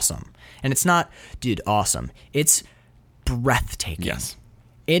is awesome. And it's not, dude, awesome. It's breathtaking. Yes.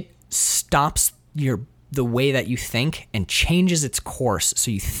 It stops the way that you think and changes its course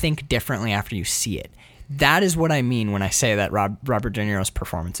so you think differently after you see it. That is what I mean when I say that Robert De Niro's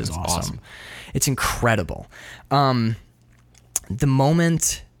performance is awesome. It's incredible. The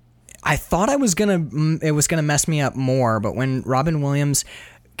moment I thought it was gonna mess me up more, but when Robin Williams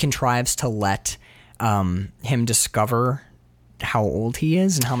contrives to let him discover how old he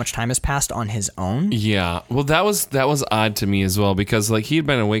is and how much time has passed on his own. Yeah. Well, that was odd to me as well because like he had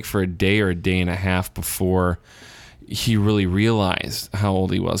been awake for a day or a day and a half before he really realized how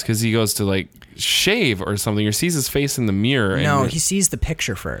old he was because he goes to like shave or something or sees his face in the mirror. No, he sees the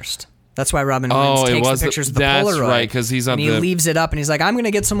picture first. That's why Robin Williams takes the pictures of the Polaroid. That's right, because he's on and he leaves it up, and he's like, I'm going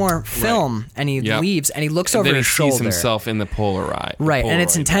to get some more film. Right. And he leaves, and he looks over his shoulder. Then he sees himself in the Polaroid. Right, and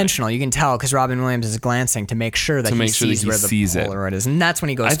it's intentional. Right. You can tell, because Robin Williams is glancing to make sure that he sees where the Polaroid is. And that's when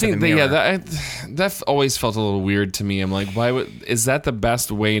he goes to the mirror. That always felt a little weird to me. I'm like, is that the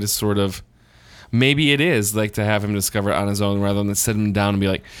best way to sort of... Maybe it is, like, to have him discover it on his own rather than sit him down and be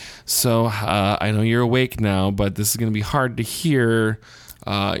like, so, I know you're awake now, but this is going to be hard to hear...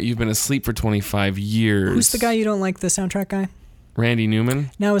 you've been asleep for 25 years. Who's the guy you don't like, the soundtrack guy? Randy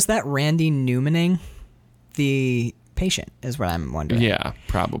Newman. Now, is that Randy Newmaning the patient, is what I'm wondering. Yeah,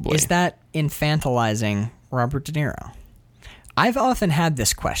 probably. Is that infantilizing Robert De Niro? I've often had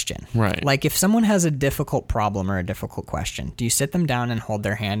this question. Right. Like, if someone has a difficult problem or a difficult question, do you sit them down and hold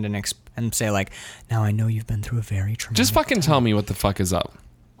their hand and say, like, now I know you've been through a very traumatic Just fucking time. Tell me what the fuck is up.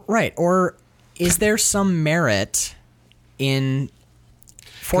 Right. Or is there some merit in...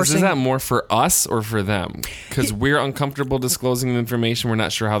 Is that more for us or for them? Because we're uncomfortable disclosing the information. We're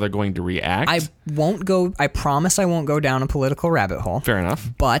not sure how they're going to react. I promise I won't go down a political rabbit hole. Fair enough.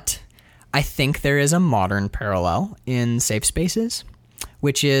 But I think there is a modern parallel in Safe Spaces,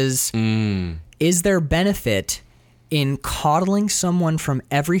 which is there benefit in coddling someone from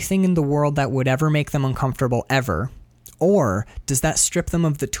everything in the world that would ever make them uncomfortable ever? Or does that strip them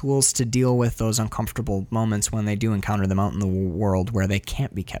of the tools to deal with those uncomfortable moments when they do encounter them out in the world where they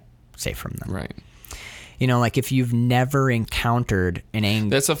can't be kept safe from them? Right. Like if you've never encountered an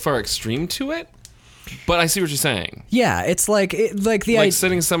anger... That's a far extreme to it, but I see what you're saying. Yeah, it's like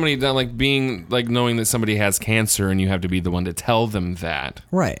sitting somebody down, like being like knowing that somebody has cancer and you have to be the one to tell them that.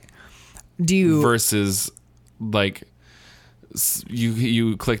 Right. Versus like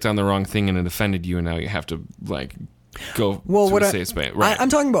you clicked on the wrong thing and it offended you and now you have to like... go to a safe space. Right. I'm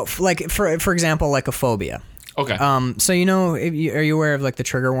talking about, like, for example, like a phobia. Okay. So, are you aware of, like, the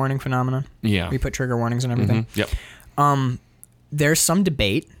trigger warning phenomenon? Yeah. We put trigger warnings on everything? Mm-hmm. Yep. there's some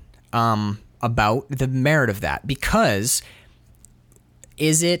debate about the merit of that, because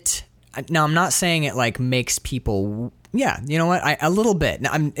now I'm not saying it like makes people, you know what, a little bit.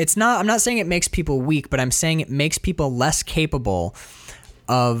 I'm not saying it makes people weak, but I'm saying it makes people less capable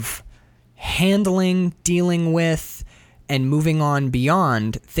of handling, dealing with, and moving on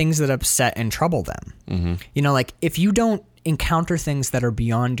beyond things that upset and trouble them. Mm-hmm. You know, like if you don't encounter things that are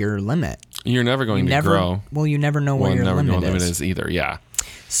beyond your limit, you're never going to grow. Well, you never know where your limit is either. Yeah.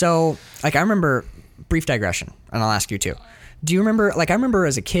 So, like, I remember, brief digression, and I'll ask you too. Do you remember, like, I remember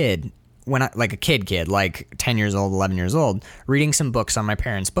as a kid, when like a kid, like 10 years old, 11 years old, reading some books on my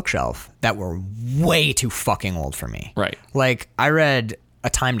parents' bookshelf that were way too fucking old for me. Right. Like, I read A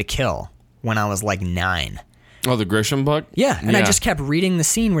Time to Kill when I was like 9. Oh, the Grisham book? Yeah, and I just kept reading the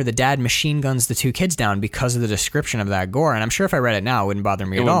scene where the dad machine guns the 2 kids down because of the description of that gore, and I'm sure if I read it now, it wouldn't bother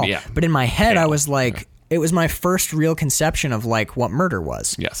me at all. But in my head, I was like, it was my first real conception of like what murder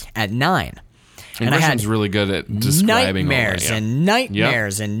was. Yes. At 9. And I had really good at describing nightmares all that, and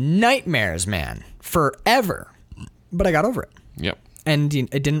nightmares and nightmares, man, forever. But I got over it. Yep. And it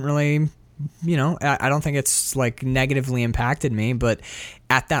didn't really, you know, I don't think it's like negatively impacted me, but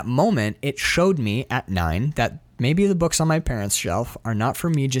at that moment, it showed me at 9 that maybe the books on my parents' shelf are not for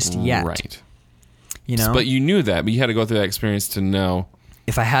me just yet. Right. You know? But you knew that, but you had to go through that experience to know.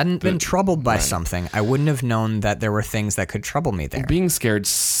 If I hadn't been troubled by something, I wouldn't have known that there were things that could trouble me there. Being scared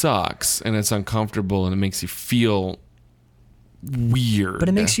sucks, and it's uncomfortable, and it makes you feel weird. But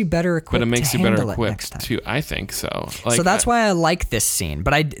it makes you better equipped. But it makes to you better handle it equipped next time. too. I think so. Like, so that's why I like this scene.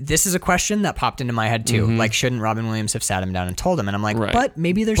 But this is a question that popped into my head too. Mm-hmm. Like, shouldn't Robin Williams have sat him down and told him? And I'm like, right. but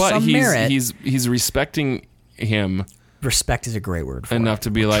maybe there's some merit. He's respecting him. Respect is a great word for enough it.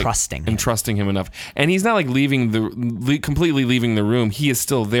 to be like trusting and trusting him enough. And he's not like completely leaving the room. He is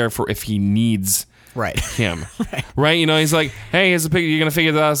still there for if he needs him. Right. You know, he's like, hey, here's a picture. You're gonna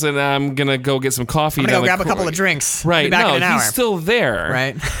figure this out, and I'm gonna go get some coffee. I'm gonna go grab a couple of drinks. Right. I'll be back in an hour. He's still there.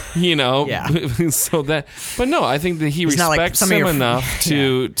 Right. You know. Yeah. So that, but no, I think that he respects him enough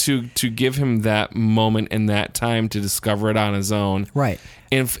to give him that moment and that time to discover it on his own. Right.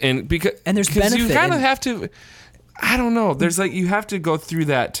 And there's benefit. You kind of have to. I don't know. There's like, you have to go through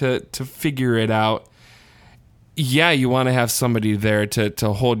that to figure it out. Yeah, you want to have somebody there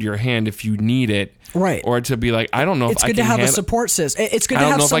to hold your hand if you need it. Right. Or to be like, I don't know if I can It's good to have a support system. It's good to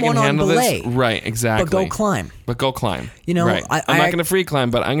have someone on belay. Right, exactly. But go climb. You know, right. I'm not going to free climb,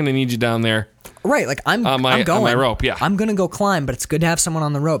 but I'm going to need you down there. Right, like I'm going. On my rope, yeah. I'm going to go climb, but it's good to have someone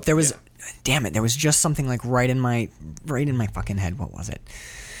on the rope. There was, damn it, there was just something like right in my fucking head. What was it?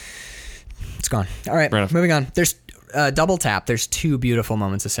 It's gone. All right, moving on. There's double tap. There's 2 beautiful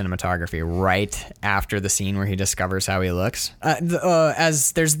moments of cinematography right after the scene where he discovers how he looks.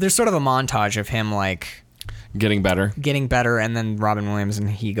 As there's sort of a montage of him like getting better, and then Robin Williams and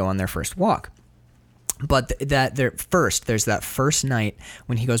he go on their first walk. But there's that first night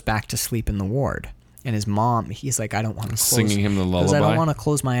when he goes back to sleep in the ward, and his mom, he's like, I don't want to close, singing him the lullaby. Because I don't want to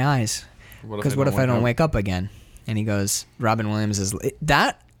close my eyes. Because what if I don't wake up again? And he goes, Robin Williams is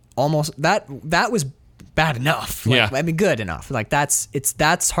that was bad enough. Like, I mean, good enough. Like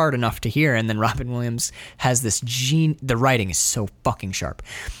that's hard enough to hear. And then Robin Williams has this the writing is so fucking sharp.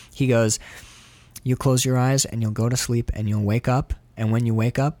 He goes, you close your eyes and you'll go to sleep and you'll wake up. And when you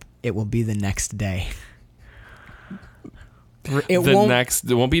wake up, it will be the next day. It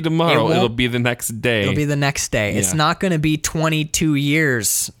won't be tomorrow. It'll be the next day. It'll be the next day. Yeah. It's not going to be 22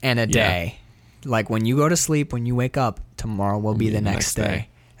 years and a day. Like when you go to sleep, when you wake up, tomorrow will be the next day.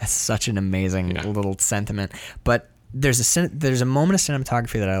 That's such an amazing little sentiment. But there's a moment of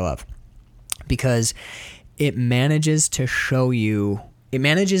cinematography that I love because it manages to show you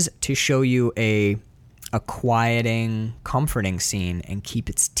a quieting, comforting scene and keep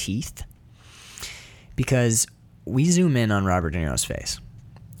its teeth. Because we zoom in on Robert De Niro's face,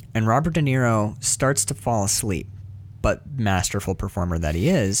 and Robert De Niro starts to fall asleep, but masterful performer that he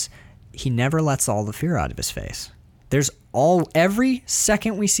is, he never lets all the fear out of his face. Every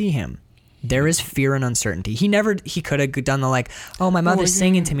second we see him, there is fear and uncertainty. He could have done the like, oh, my mother's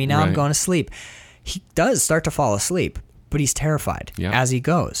singing to me, now I'm going to sleep. He does start to fall asleep, but he's terrified as he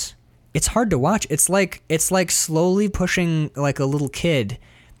goes. It's hard to watch. It's like slowly pushing like a little kid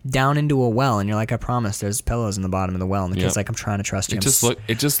down into a well, and you're like, I promise there's pillows in the bottom of the well, and the kid's like, I'm trying to trust you.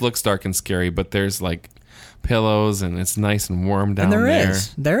 It just looks dark and scary, but there's like pillows and it's nice and warm down there.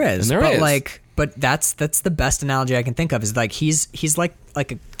 There is. But that's the best analogy I can think of is like he's like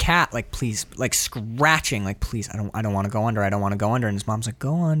a cat, like please, like scratching, like please, I don't want to go under, and his mom's like,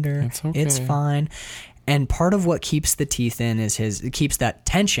 go under, it's fine. And part of what keeps the teeth in keeps that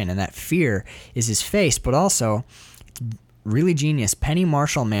tension and that fear is his face, but also really genius. Penny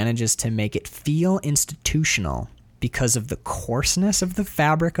Marshall manages to make it feel institutional because of the coarseness of the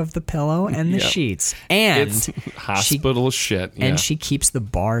fabric of the pillow and the sheets. And it's hospital shit. Yeah. And she keeps the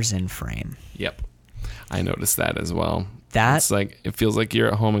bars in frame. Yep. I noticed that as well. It's like, it feels like you're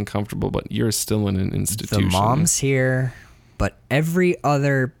at home and comfortable, but you're still in an institution. The mom's here, but every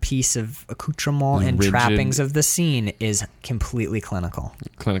other piece of accoutrement and rigid. trappings of the scene is completely clinical.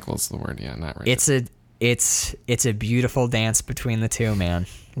 Clinical is the word, yeah, not rigid. It's a beautiful dance between the two, man.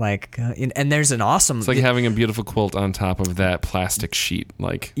 Like, and there's an awesome. It's like having a beautiful quilt on top of that plastic sheet.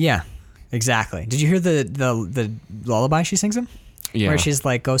 Like, yeah, exactly. Did you hear the lullaby she sings him? Yeah. Where she's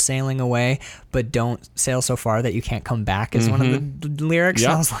like, "Go sailing away, but don't sail so far that you can't come back." Is one of the lyrics. Yep.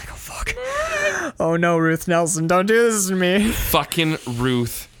 And I was like, "Oh fuck! Oh no, Ruth Nelson, don't do this to me." Fucking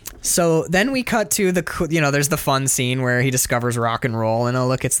Ruth. So then we cut to there's the fun scene where he discovers rock and roll, and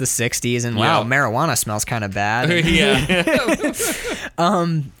look, it's the 60s, and wow, marijuana smells kind of bad. Yeah.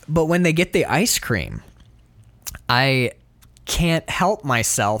 But when they get the ice cream, I can't help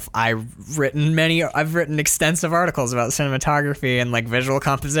myself. I've written extensive articles about cinematography and like visual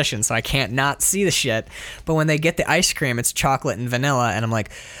composition, so I can't not see the shit. But when they get the ice cream, it's chocolate and vanilla, and I'm like,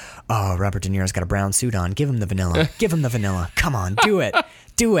 oh, Robert De Niro's got a brown suit on. Give him the vanilla. Give him the vanilla. Come on, do it.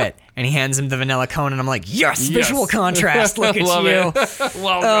 Do it. And he hands him the vanilla cone, and I'm like, yes, visual contrast. Look at Love you.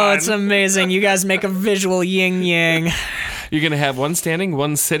 Well oh, done. it's amazing. You guys make a visual yin-yang. You're going to have one standing,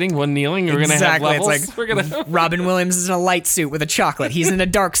 one sitting, one kneeling. We're going to have levels. It's like Robin Williams is in a light suit with a chocolate. He's in a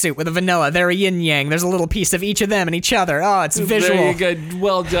dark suit with a vanilla. They're a yin-yang. There's a little piece of each of them and each other. Oh, it's visual. There you go.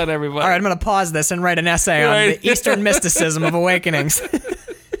 Well done, everybody. All right, I'm going to pause this and write an essay on the Eastern mysticism of Awakenings.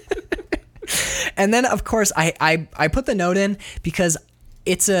 And then, of course, I put the note in because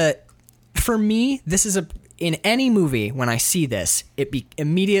for me, this is in any movie, when I see this, it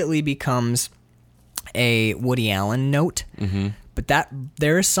immediately becomes a Woody Allen note. Mm-hmm. But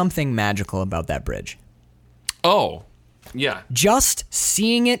there is something magical about that bridge. Oh, yeah. Just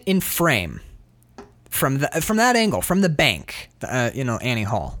seeing it in frame from that angle, from the bank, Annie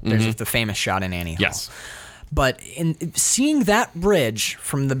Hall. There's the famous shot in Annie Hall. Yes. But in seeing that bridge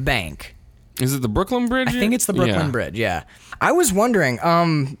from the bank. Is it the Brooklyn Bridge? I think it's the Brooklyn Bridge, yeah. I was wondering,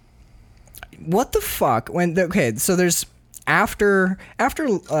 what the fuck? So there's after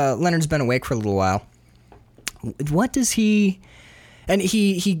Leonard's been awake for a little while, what does he... And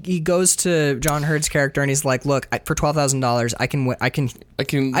he goes to John Hurd's character and he's like, look, for $12,000, I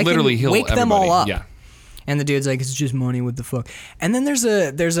can literally heal wake them all up. Yeah. And the dude's like, it's just money, what the fuck? And then there's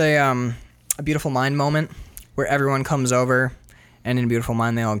a Beautiful Mind moment where everyone comes over, and in Beautiful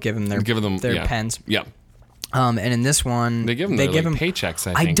Mind they all give him their pens. Yeah. And in this one, they give him paychecks.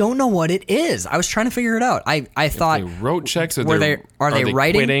 I think. I don't know what it is. I was trying to figure it out. I thought they wrote checks, or are they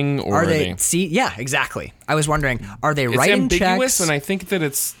writing? Quitting, or are they? See, yeah, exactly. I was wondering, are they writing checks? It's ambiguous, checks? and I think that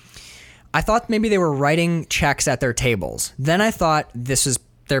it's. I thought maybe they were writing checks at their tables. Then I thought this is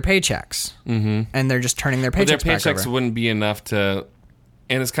their paychecks, and they're just turning their paychecks. But their back paychecks over. wouldn't be enough to,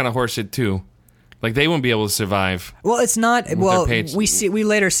 and it's kind of horseshit too. Like, they wouldn't be able to survive. Well, it's not. Well, we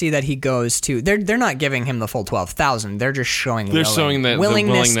later see that he goes to. They're not giving him the full 12,000. They're just showing. They're showing the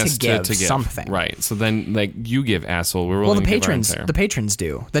willingness to give something. Right. So then, like, you give, asshole. We're willing the to patrons. give our The patrons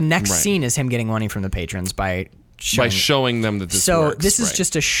do. The next scene is him getting money from the patrons by showing them that this so works. This is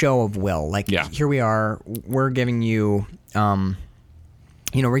just a show of will. Like, here we are. We're giving you,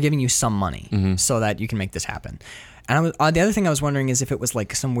 we're giving you some money so that you can make this happen. And the other thing I was wondering is if it was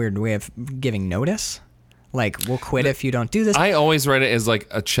like some weird way of giving notice. Like, we'll quit if you don't do this. I always write it as like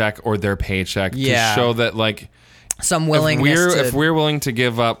a check or their paycheck to show that, like, some willingness. If we're willing to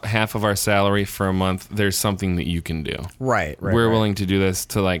give up half of our salary for a month, there's something that you can do. Right. We're willing to do this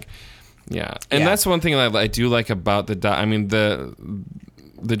to, like, And that's one thing that I do like about the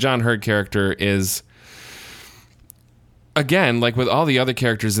John Hurt character is, again, like with all the other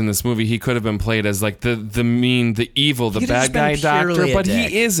characters in this movie, he could have been played as like the mean, the evil, the bad guy doctor, but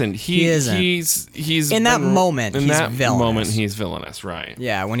he isn't. He isn't. He's in that moment. In he's that villainous. moment, he's villainous, right?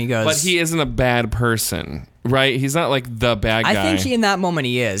 Yeah, when he goes. But he isn't a bad person, right? He's not like the bad guy. I think in that moment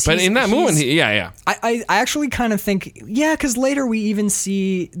he is. But in that moment, I actually kind of think, because later we even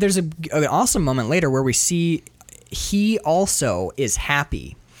see there's an awesome moment later where we see he also is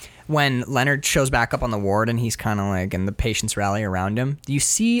happy. When Leonard shows back up on the ward and he's kind of like, and the patients rally around him, you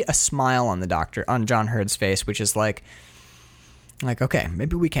see a smile on John Hurd's face, which is like, okay,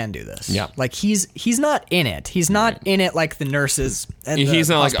 maybe we can do this. Yeah. Like he's not in it. He's not in it like the nurses. And he's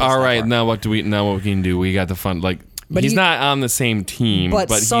not like, all right, now what we can do? We got the fun. Like, But he's not on the same team, but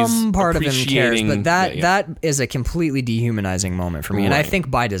some he's part of him cares. But that yeah. is a completely dehumanizing moment for me, and I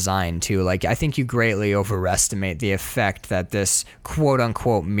think by design too. Like I think you greatly overestimate the effect that this quote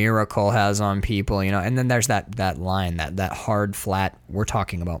unquote miracle has on people, you know. And then there's that line, that hard flat. We're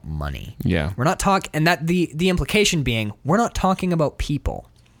talking about money. Yeah, we're not talking, and that the implication being we're not talking about people.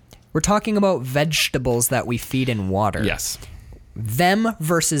 We're talking about vegetables that we feed in water. Yes, them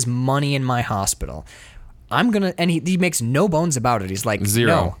versus money in my hospital. And he makes no bones about it. He's like, Zero.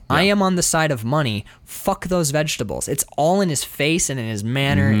 No, yeah. I am on the side of money. Fuck those vegetables. It's all in his face and in his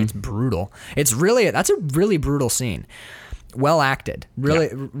manner. It's brutal. That's a really brutal scene. Well acted.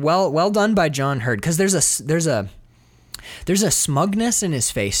 Really well done by John Hurd. Because there's a smugness in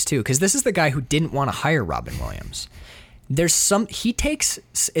his face too. Because this is the guy who didn't want to hire Robin Williams. It's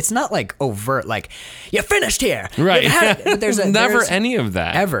not like overt, like, you finished here. Right. But there's any of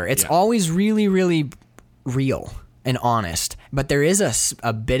that. Ever. It's always really, really real and honest, but there is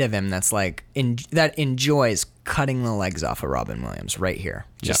a bit of him that's like that enjoys cutting the legs off of Robin Williams right here.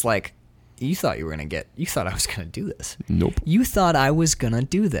 Just like you thought I was gonna do this. Nope. You thought I was gonna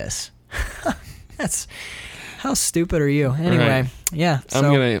do this. That's how stupid are you? Anyway, right. Yeah. So,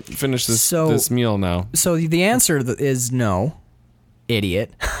 I'm gonna finish this meal now. So the answer is no.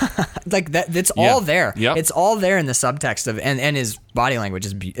 Idiot. Like that. It's all there. Yep. It's all there in the subtext of and his body language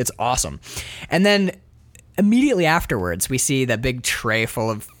it's awesome. And then immediately afterwards, we see that big tray full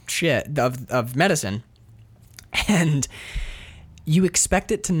of shit of medicine, and you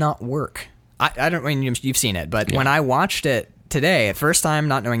expect it to not work. I don't mean you've seen it, but when I watched it today, first time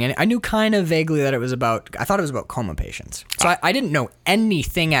not knowing any, I knew kind of vaguely that I thought it was about coma patients. So I didn't know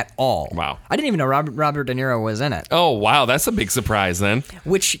anything at all. Wow. I didn't even know Robert De Niro was in it. Oh, wow. That's a big surprise then.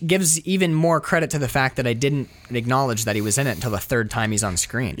 Which gives even more credit to the fact that I didn't acknowledge that he was in it until the third time he's on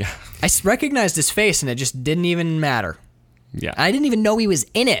screen. Yeah. I recognized his face and it just didn't even matter. Yeah. I didn't even know he was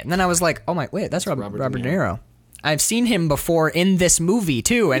in it. And then I was like, oh my, wait, that's Robert De Niro. I've seen him before in this movie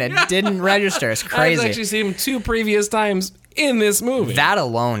too, and it didn't register. It's crazy. I've actually seen him 2 previous times in this movie. That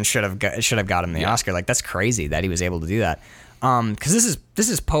alone should have got him the Oscar. Like that's crazy that he was able to do that. Because this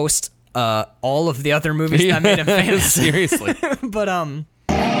is post all of the other movies that made him famous. Seriously. But